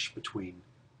clash between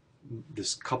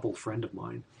this couple friend of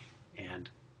mine and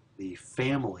the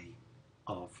family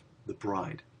of the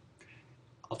bride.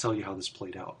 I'll tell you how this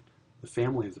played out. The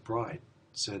family of the bride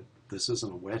said, this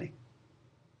isn't a wedding.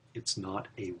 It's not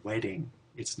a wedding.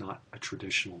 It's not a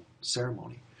traditional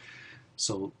ceremony.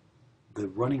 So the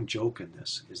running joke in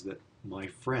this is that my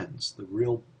friends, the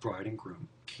real bride and groom,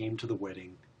 came to the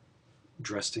wedding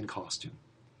dressed in costume.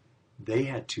 They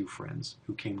had 2 friends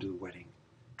who came to the wedding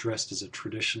dressed as a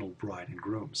traditional bride and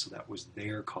groom, so that was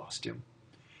their costume.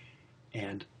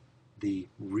 And the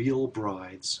real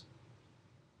bride's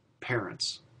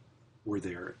parents were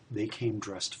there. They came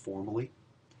dressed formally,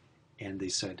 and they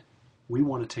said, "We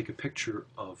want to take a picture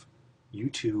of you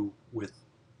two with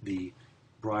the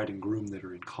bride and groom that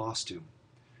are in costume,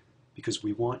 because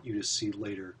we want you to see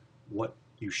later what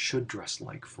you should dress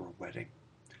like for a wedding."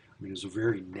 I mean, it was a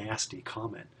very nasty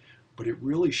comment, but it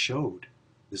really showed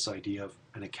this idea of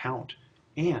an account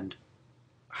and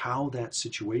how that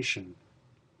situation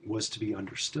was to be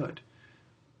understood.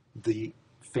 The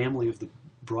family of the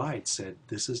bride said,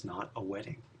 "This is not a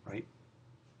wedding," right?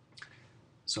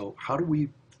 So how do we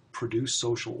produce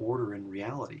social order in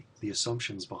reality? The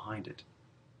assumptions behind it.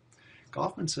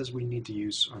 Goffman says we need to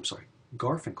use,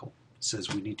 Garfinkel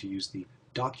says we need to use the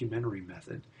documentary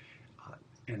method,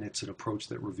 and it's an approach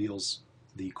that reveals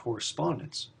the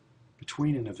correspondence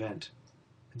between an event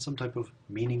and some type of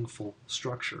meaningful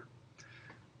structure.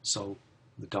 So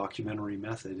the documentary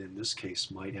method in this case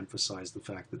might emphasize the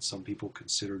fact that some people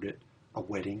considered it a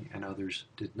wedding and others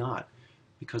did not,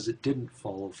 because it didn't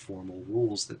follow formal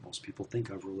rules that most people think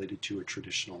of related to a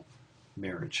traditional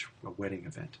marriage, a wedding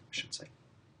event, I should say.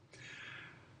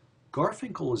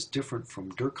 Garfinkel is different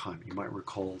from Durkheim. You might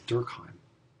recall Durkheim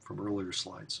from earlier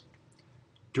slides.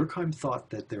 Durkheim thought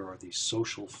that there are these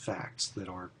social facts that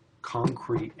are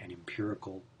concrete and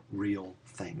empirical, real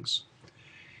things.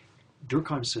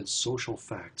 Durkheim said social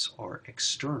facts are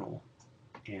external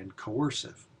and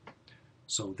coercive.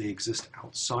 So they exist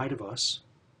outside of us,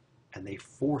 and they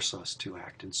force us to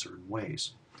act in certain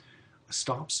ways. A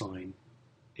stop sign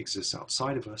exists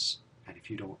outside of us, and if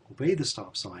you don't obey the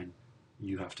stop sign,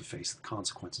 you have to face the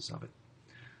consequences of it.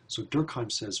 So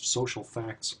Durkheim says social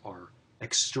facts are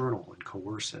external and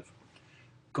coercive.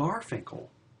 Garfinkel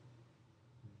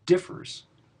differs.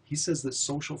 He says that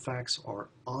social facts are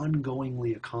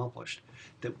ongoingly accomplished,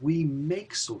 that we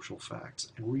make social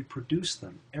facts and reproduce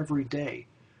them every day.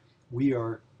 We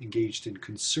are engaged in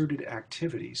concerted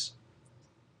activities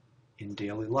in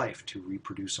daily life to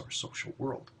reproduce our social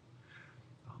world.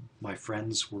 My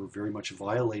friends were very much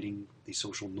violating the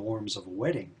social norms of a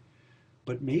wedding,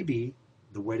 but maybe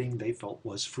the wedding they felt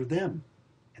was for them,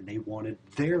 and they wanted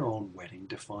their own wedding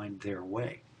defined their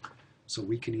way. So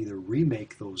we can either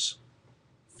remake those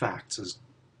facts,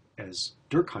 as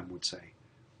Durkheim would say,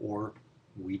 or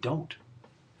we don't.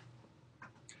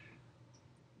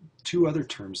 Two other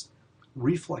terms,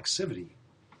 reflexivity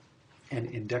and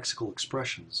indexical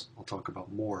expressions, I'll talk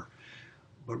about more.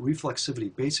 But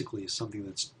reflexivity basically is something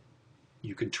that's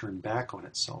you can turn back on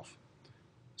itself.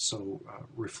 So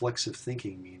reflexive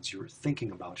thinking means you're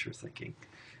thinking about your thinking.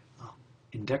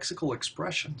 Indexical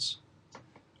expressions,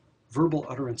 verbal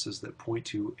utterances that point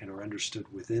to and are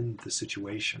understood within the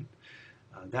situation.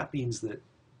 That means that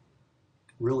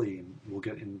really, and we'll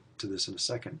get into this in a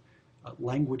second,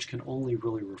 language can only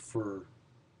really refer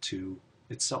to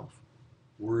itself.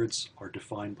 Words are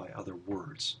defined by other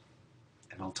words,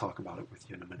 and I'll talk about it with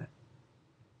you in a minute.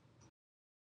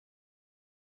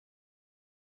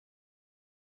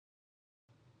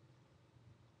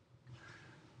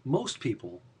 Most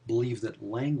people believe that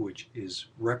language is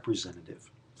representative.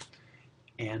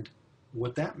 And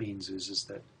what that means is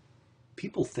that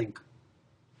people think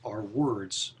our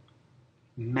words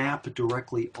map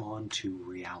directly onto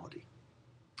reality.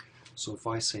 So if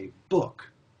I say book,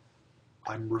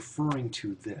 I'm referring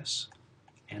to this,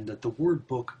 and that the word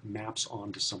book maps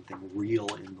onto something real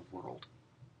in the world.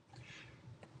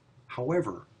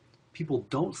 However, people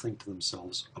don't think to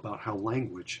themselves about how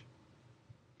language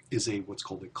is what's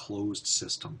called a closed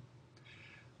system.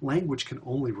 Language can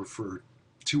only refer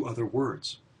to other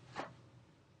words.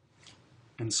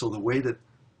 And so the way that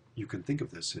you can think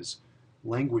of this is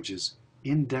language is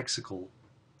indexical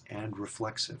and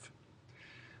reflexive.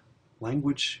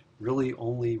 Language really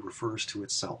only refers to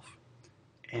itself.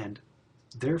 And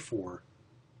therefore,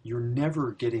 you're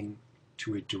never getting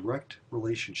to a direct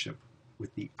relationship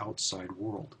with the outside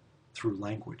world through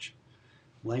language.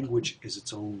 Language is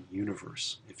its own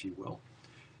universe, if you will.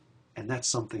 And that's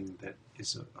something that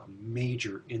is a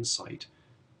major insight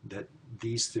that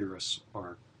these theorists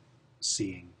are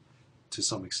seeing to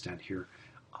some extent here,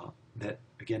 that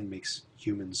again makes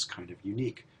humans kind of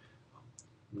unique.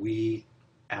 We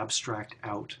abstract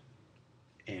out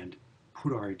and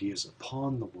put our ideas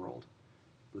upon the world,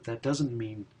 but that doesn't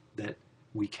mean that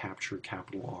we capture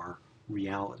capital R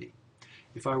reality.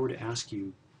 If I were to ask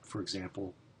you, for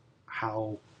example,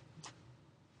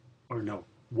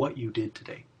 what you did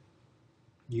today,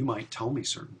 you might tell me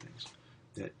certain things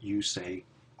that you say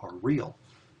are real.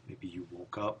 Maybe you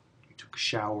woke up, you took a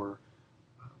shower,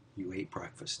 you ate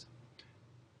breakfast.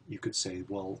 you could say,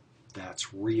 well,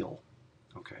 that's real,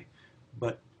 okay?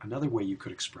 But another way you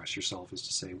could express yourself is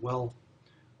to say, well,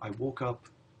 I woke up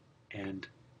and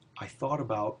I thought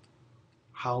about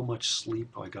how much sleep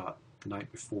I got the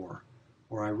night before,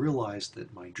 or I realized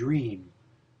that my dream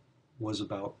was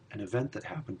about an event that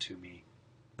happened to me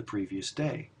the previous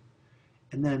day.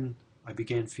 And then I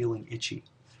began feeling itchy.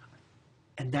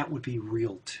 And that would be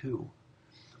real too.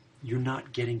 You're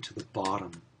not getting to the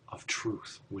bottom of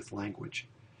truth with language.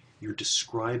 You're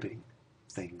describing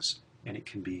things, and it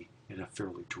can be in a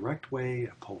fairly direct way,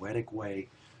 a poetic way,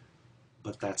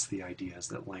 but that's the idea, is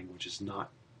that language is not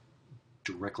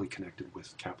directly connected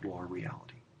with capital R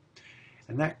reality.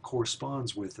 And that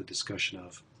corresponds with the discussion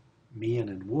of Meehan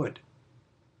and Wood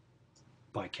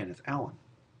by Kenneth Allen.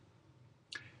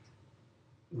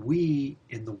 We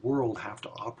in the world have to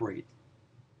operate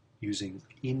using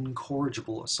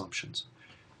incorrigible assumptions,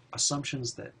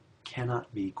 assumptions that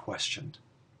cannot be questioned,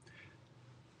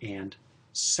 and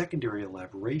secondary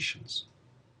elaborations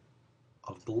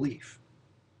of belief.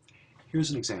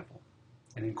 Here's an example.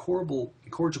 An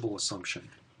incorrigible assumption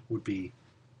would be,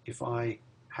 if I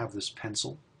have this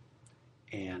pencil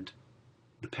and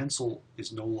the pencil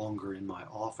is no longer in my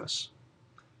office,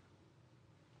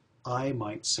 I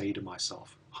might say to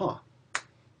myself,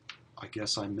 I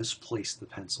guess I misplaced the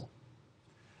pencil.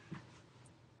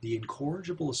 The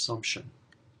incorrigible assumption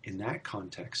in that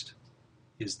context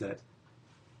is that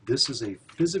this is a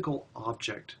physical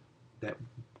object that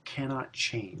cannot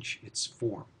change its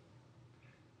form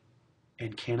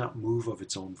and cannot move of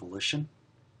its own volition.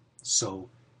 So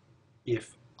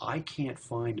if I can't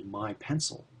find my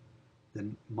pencil,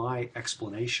 then my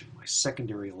explanation, my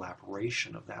secondary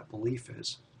elaboration of that belief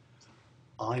is,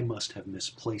 I must have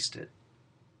misplaced it.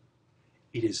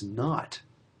 It is not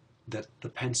that the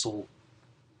pencil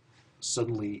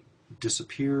suddenly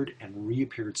disappeared and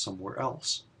reappeared somewhere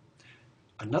else.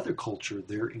 Another culture,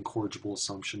 their incorrigible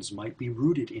assumptions might be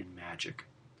rooted in magic,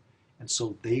 and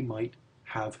so they might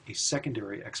have a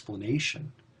secondary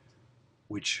explanation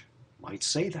which might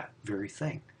say that very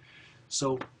thing.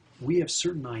 So we have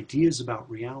certain ideas about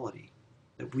reality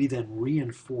that we then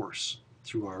reinforce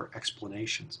through our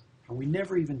explanations, and we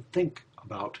never even think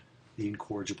about the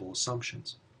incorrigible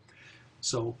assumptions.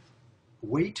 So a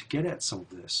way to get at some of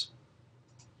this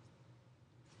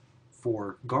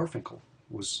for Garfinkel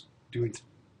was doing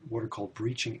what are called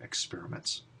breaching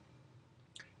experiments.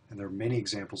 And there are many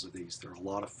examples of these. They're a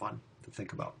lot of fun to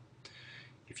think about.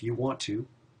 If you want to,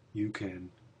 you can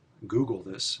Google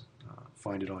this,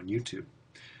 find it on YouTube.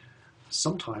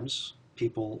 Sometimes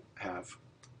people have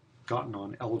gotten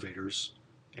on elevators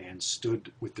and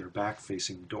stood with their back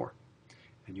facing the door.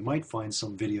 And you might find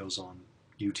some videos on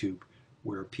YouTube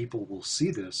where people will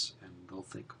see this and they'll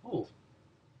think, oh,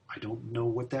 I don't know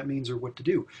what that means or what to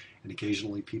do. And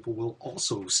occasionally people will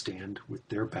also stand with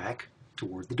their back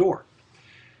toward the door.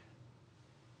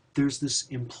 There's this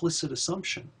implicit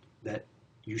assumption that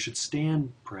you should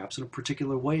stand perhaps in a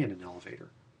particular way in an elevator.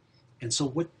 And so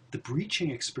what the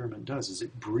breaching experiment does is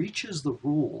it breaches the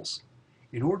rules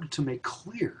in order to make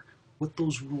clear what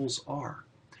those rules are.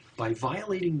 By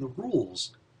violating the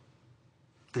rules,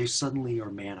 they suddenly are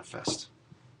manifest.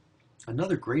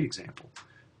 Another great example,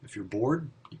 if you're bored,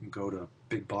 you can go to a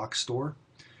big box store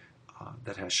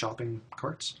that has shopping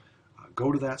carts.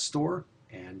 Go to that store,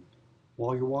 and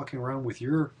while you're walking around with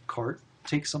your cart,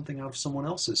 take something out of someone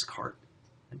else's cart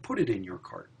and put it in your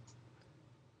cart.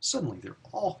 Suddenly there are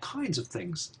all kinds of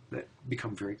things that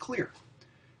become very clear.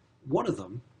 One of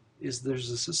them is there's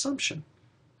this assumption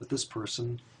that this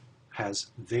person has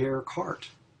their cart,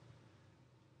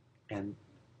 and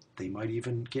they might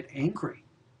even get angry.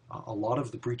 A lot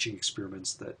of the breaching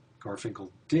experiments that Garfinkel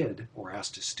did, or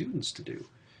asked his students to do,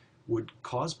 would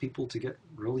cause people to get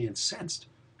really incensed.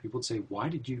 People would say, why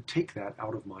did you take that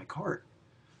out of my cart?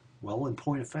 Well, in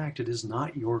point of fact, it is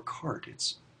not your cart.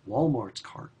 It's Walmart's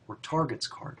cart or Target's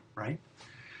cart, right?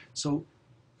 So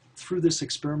through this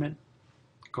experiment,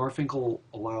 Garfinkel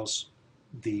allows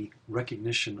the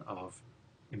recognition of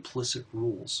implicit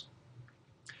rules.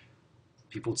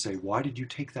 People would say, why did you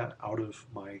take that out of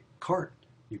my cart?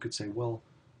 You could say, well,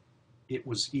 it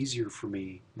was easier for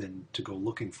me than to go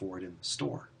looking for it in the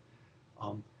store.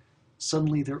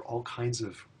 Suddenly there are all kinds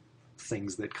of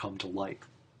things that come to light.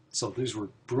 So these were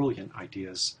brilliant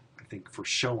ideas, I think, for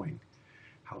showing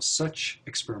how such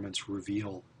experiments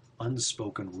reveal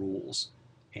unspoken rules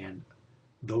and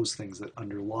those things that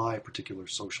underlie particular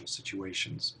social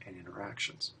situations and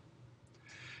interactions.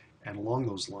 And along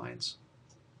those lines,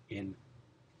 in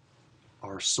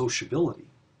our sociability,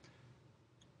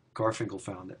 Garfinkel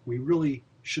found that we really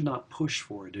should not push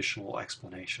for additional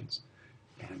explanations.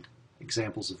 And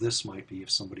Examples of this might be if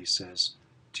somebody says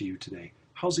to you today,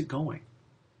 "How's it going?"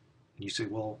 And you say,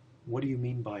 "Well, what do you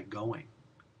mean by going?"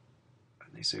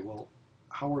 And they say, "Well,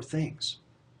 how are things?"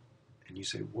 And you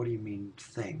say, "What do you mean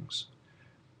things?"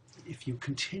 If you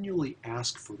continually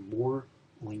ask for more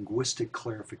linguistic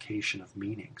clarification of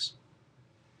meanings,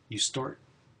 you start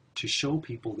to show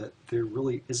people that there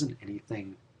really isn't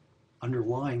anything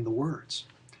underlying the words.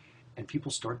 And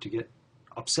people start to get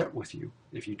upset with you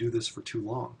if you do this for too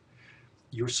long.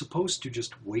 You're supposed to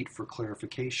just wait for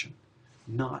clarification,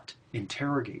 not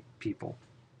interrogate people.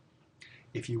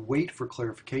 If you wait for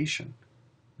clarification,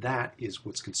 that is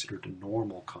what's considered a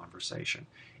normal conversation.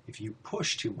 If you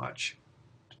push too much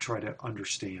to try to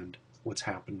understand what's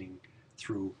happening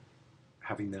through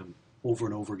having them over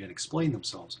and over again explain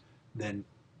themselves, then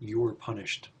you're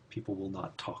punished. People will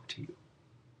not talk to you.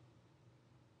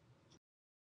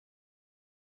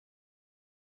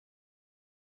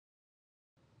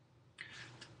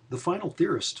 The final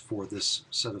theorist for this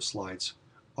set of slides,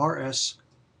 R.S.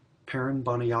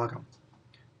 Perinbanayagam.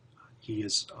 He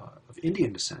is of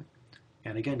Indian descent.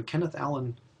 And again, Kenneth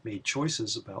Allen made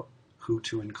choices about who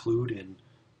to include in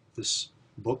this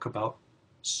book about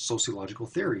sociological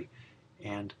theory.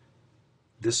 And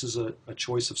this is a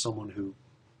choice of someone who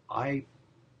I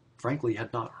frankly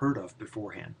had not heard of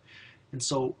beforehand. And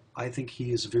so I think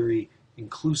he is a very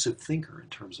inclusive thinker in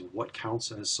terms of what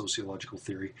counts as sociological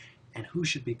theory and who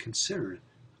should be considered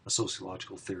a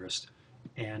sociological theorist.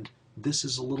 And this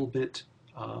is a little bit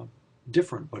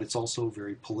different, but it's also a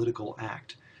very political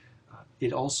act.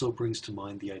 It also brings to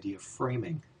mind the idea of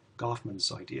framing,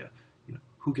 Goffman's idea.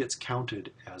 Who gets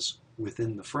counted as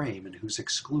within the frame and who's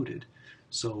excluded.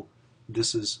 So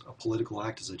this is a political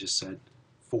act, as I just said,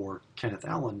 for Kenneth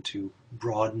Allen to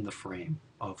broaden the frame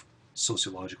of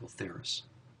sociological theorists.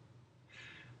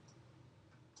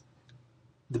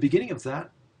 The beginning of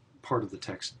that part of the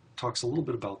text talks a little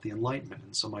bit about the Enlightenment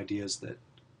and some ideas that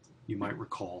you might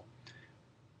recall.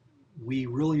 We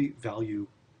really value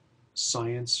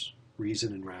science,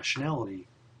 reason, and rationality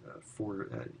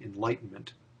for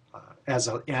Enlightenment as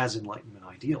Enlightenment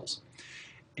ideals.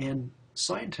 And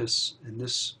scientists in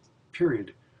this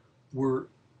period were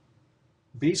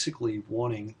basically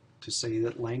wanting to say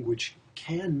that language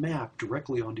can map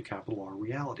directly onto capital R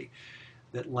reality,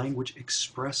 that language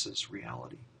expresses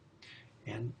reality.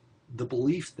 And the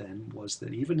belief then was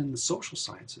that even in the social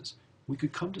sciences, we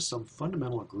could come to some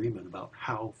fundamental agreement about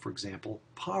how, for example,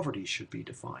 poverty should be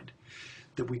defined,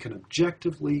 that we can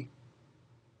objectively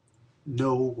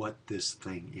know what this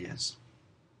thing is,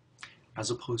 as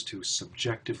opposed to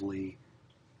subjectively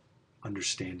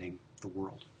understanding the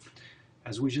world.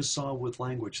 As we just saw with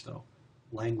language, though,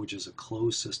 language is a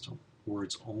closed system.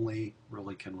 Words only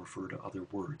really can refer to other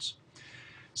words.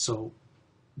 So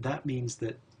that means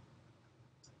that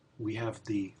we have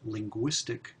the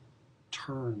linguistic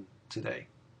turn today,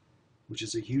 which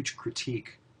is a huge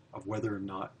critique of whether or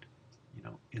not,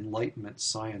 Enlightenment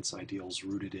science ideals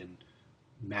rooted in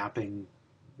mapping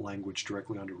language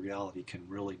directly onto reality can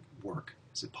really work.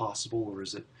 Is it possible, or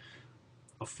is it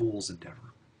a fool's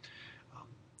endeavor?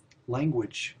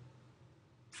 Language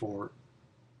for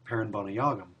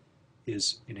Perinbanayagam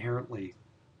is inherently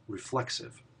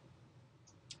reflexive.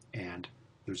 And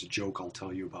there's a joke I'll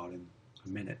tell you about in a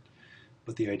minute.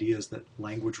 But the idea is that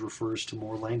language refers to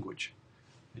more language.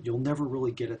 You'll never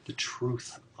really get at the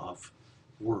truth of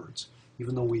words.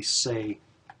 Even though we say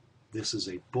this is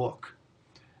a book,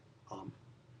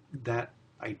 that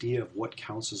idea of what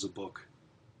counts as a book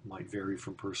might vary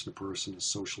from person to person, is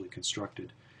socially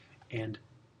constructed. And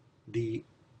the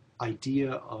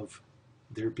idea of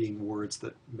there being words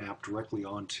that map directly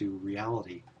onto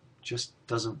reality just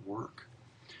doesn't work.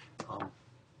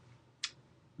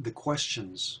 The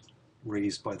questions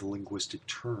raised by the linguistic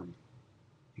term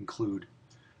include,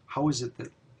 how is it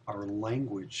that our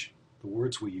language, the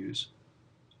words we use,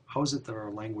 how is it that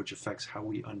our language affects how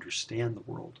we understand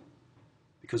the world?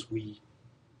 Because we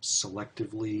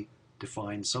selectively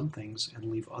define some things and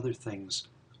leave other things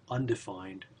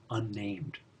undefined,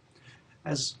 unnamed.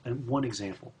 As one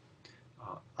example,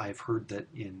 I've heard that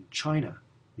in China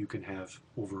you can have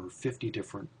over 50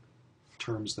 different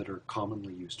terms that are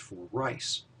commonly used for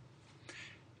rice.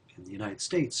 In the United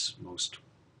States, most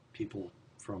people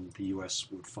from the US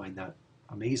would find that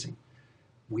amazing.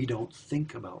 We don't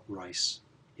think about rice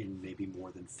in maybe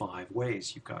more than 5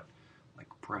 ways. You've got like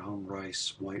brown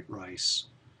rice, white rice,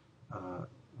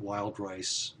 wild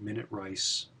rice, minute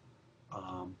rice,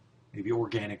 maybe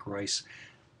organic rice,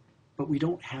 but we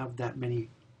don't have that many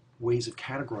ways of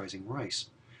categorizing rice.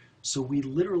 So we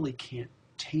literally can't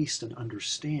taste and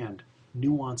understand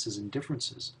nuances and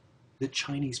differences that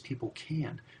Chinese people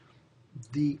can.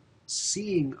 The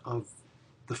seeing of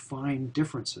the fine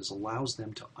differences allows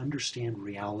them to understand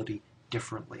reality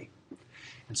differently.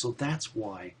 And so that's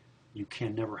why you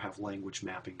can never have language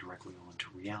mapping directly onto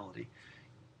reality.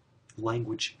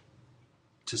 Language,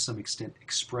 to some extent,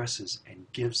 expresses and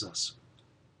gives us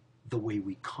the way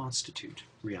we constitute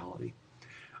reality.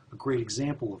 A great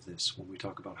example of this when we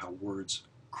talk about how words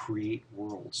create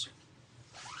worlds.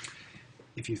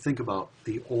 If you think about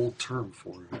the old term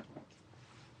for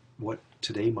what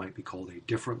today might be called a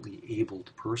differently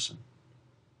abled person,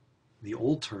 the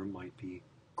old term might be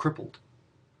crippled.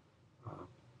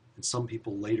 And some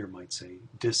people later might say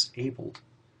disabled.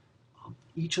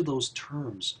 Each of those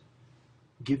terms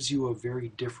gives you a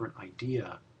very different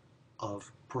idea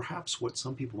of perhaps what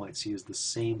some people might see as the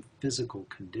same physical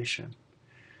condition.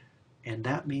 And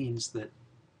that means that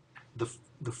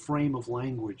the frame of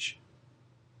language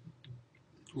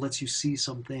lets you see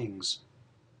some things,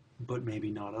 but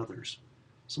maybe not others.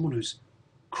 Someone who's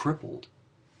crippled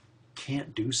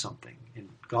can't do something, in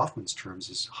Goffman's terms,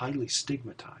 is highly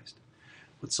stigmatized.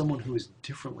 But someone who is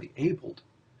differently abled,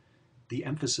 the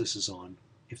emphasis is on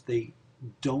if they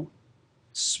don't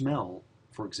smell,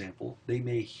 for example, they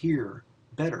may hear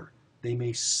better. They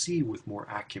may see with more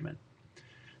acumen.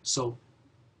 So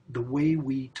the way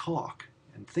we talk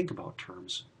and think about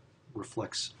terms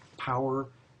reflects power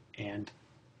and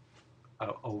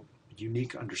a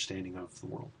unique understanding of the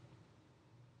world.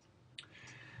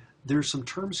 There's some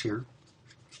terms here.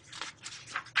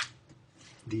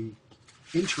 The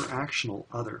interactional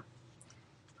other.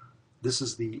 This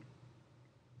is the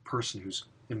person who's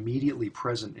immediately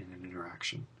present in an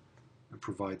interaction and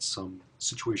provides some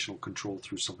situational control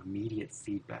through some immediate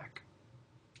feedback.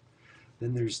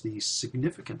 Then there's the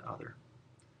significant other.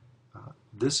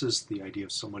 This is the idea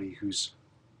of somebody who's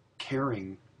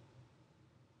caring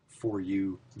for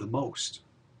you the most.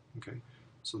 Okay,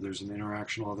 so there's an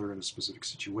interactional other in a specific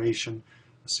situation,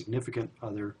 a significant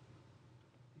other,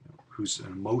 who's an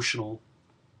emotional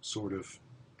sort of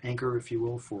anchor, if you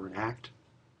will, for an act,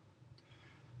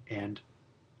 and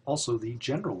also the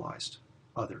generalized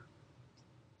other.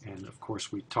 And of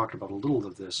course, we talked about a little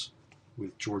of this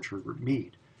with George Herbert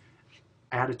Mead.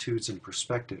 Attitudes and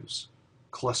perspectives,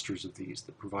 clusters of these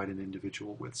that provide an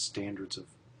individual with standards of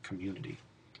community.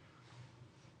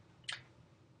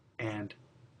 And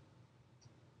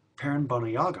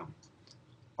Perinbanayagam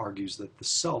argues that the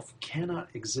self cannot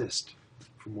exist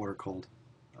from what are called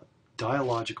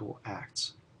dialogical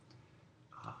acts.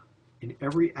 In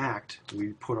every act,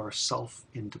 we put ourself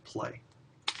into play.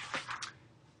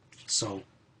 So,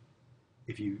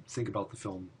 if you think about the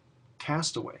film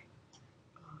Castaway,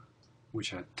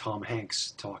 which had Tom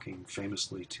Hanks talking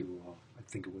famously to, I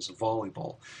think it was a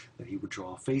volleyball that he would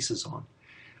draw faces on.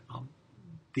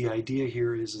 The idea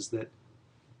here is that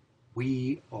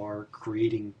we are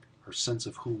creating our sense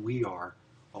of who we are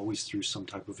always through some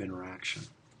type of interaction.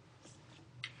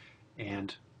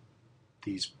 And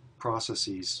these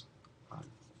processes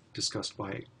discussed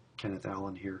by Kenneth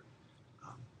Allen here,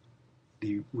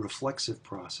 the reflexive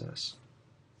process,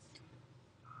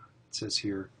 it says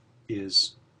here,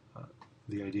 is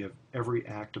the idea of every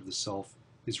act of the self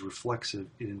is reflexive.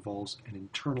 It involves an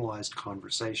internalized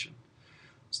conversation.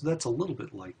 So that's a little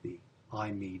bit like the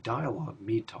I-me dialogue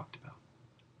Mead talked about.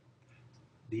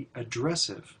 The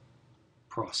addressive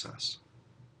process,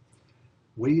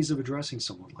 ways of addressing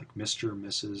someone like Mr.,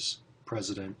 Mrs.,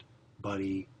 President,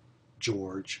 Buddy,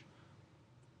 George,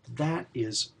 that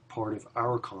is part of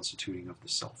our constituting of the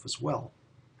self as well.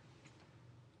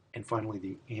 And finally,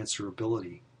 the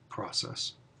answerability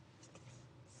process.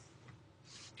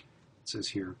 It says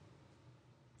here,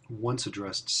 once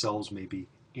addressed selves may be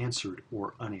answered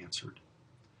or unanswered.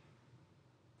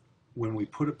 When we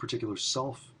put a particular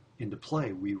self into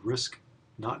play, we risk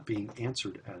not being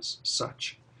answered as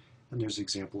such. And there's an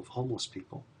example of homeless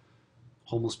people.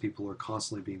 Homeless people are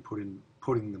constantly being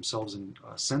putting themselves in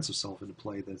a sense of self into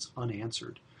play that's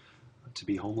unanswered. To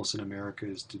be homeless in America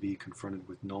is to be confronted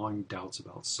with gnawing doubts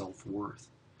about self-worth.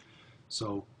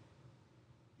 So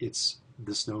it's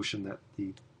this notion that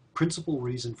the principal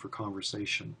reason for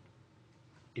conversation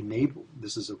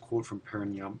this is a quote from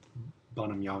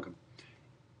Perinbanayagam,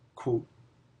 quote,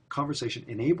 conversation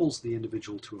enables the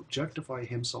individual to objectify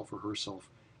himself or herself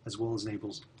as well as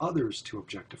enables others to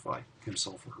objectify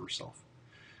himself or herself.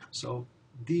 So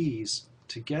these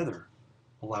together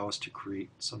allow us to create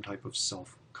some type of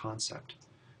self-concept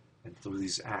and through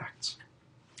these acts.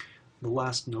 The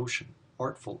last notion,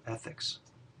 artful ethics.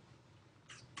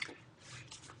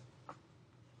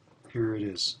 Here it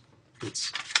is.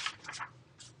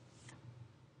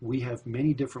 We have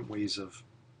many different ways of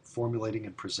formulating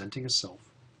and presenting a self,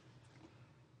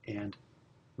 And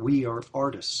we are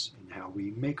artists in how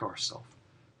we make ourselves.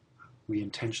 We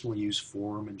intentionally use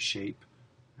form and shape,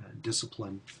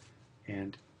 discipline,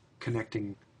 and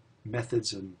connecting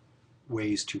methods and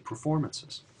ways to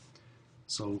performances.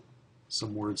 So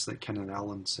some words that Ken and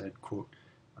Allen said, quote,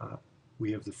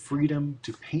 we have the freedom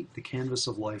to paint the canvas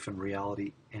of life and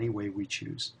reality any way we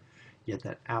choose. Yet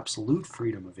that absolute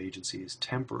freedom of agency is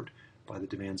tempered by the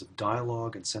demands of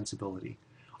dialogue and sensibility.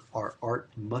 Our art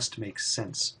must make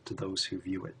sense to those who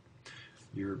view it.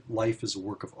 Your life is a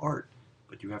work of art,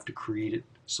 but you have to create it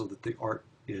so that the art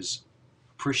is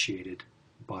appreciated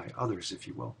by others, if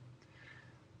you will.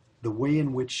 The way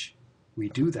in which we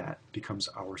do that becomes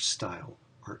our style,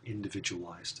 our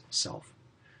individualized self.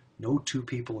 No two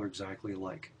people are exactly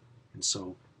alike, and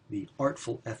so the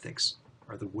artful ethics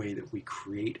are the way that we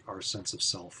create our sense of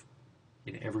self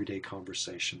in everyday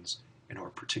conversations in our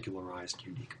particularized,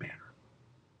 unique manner.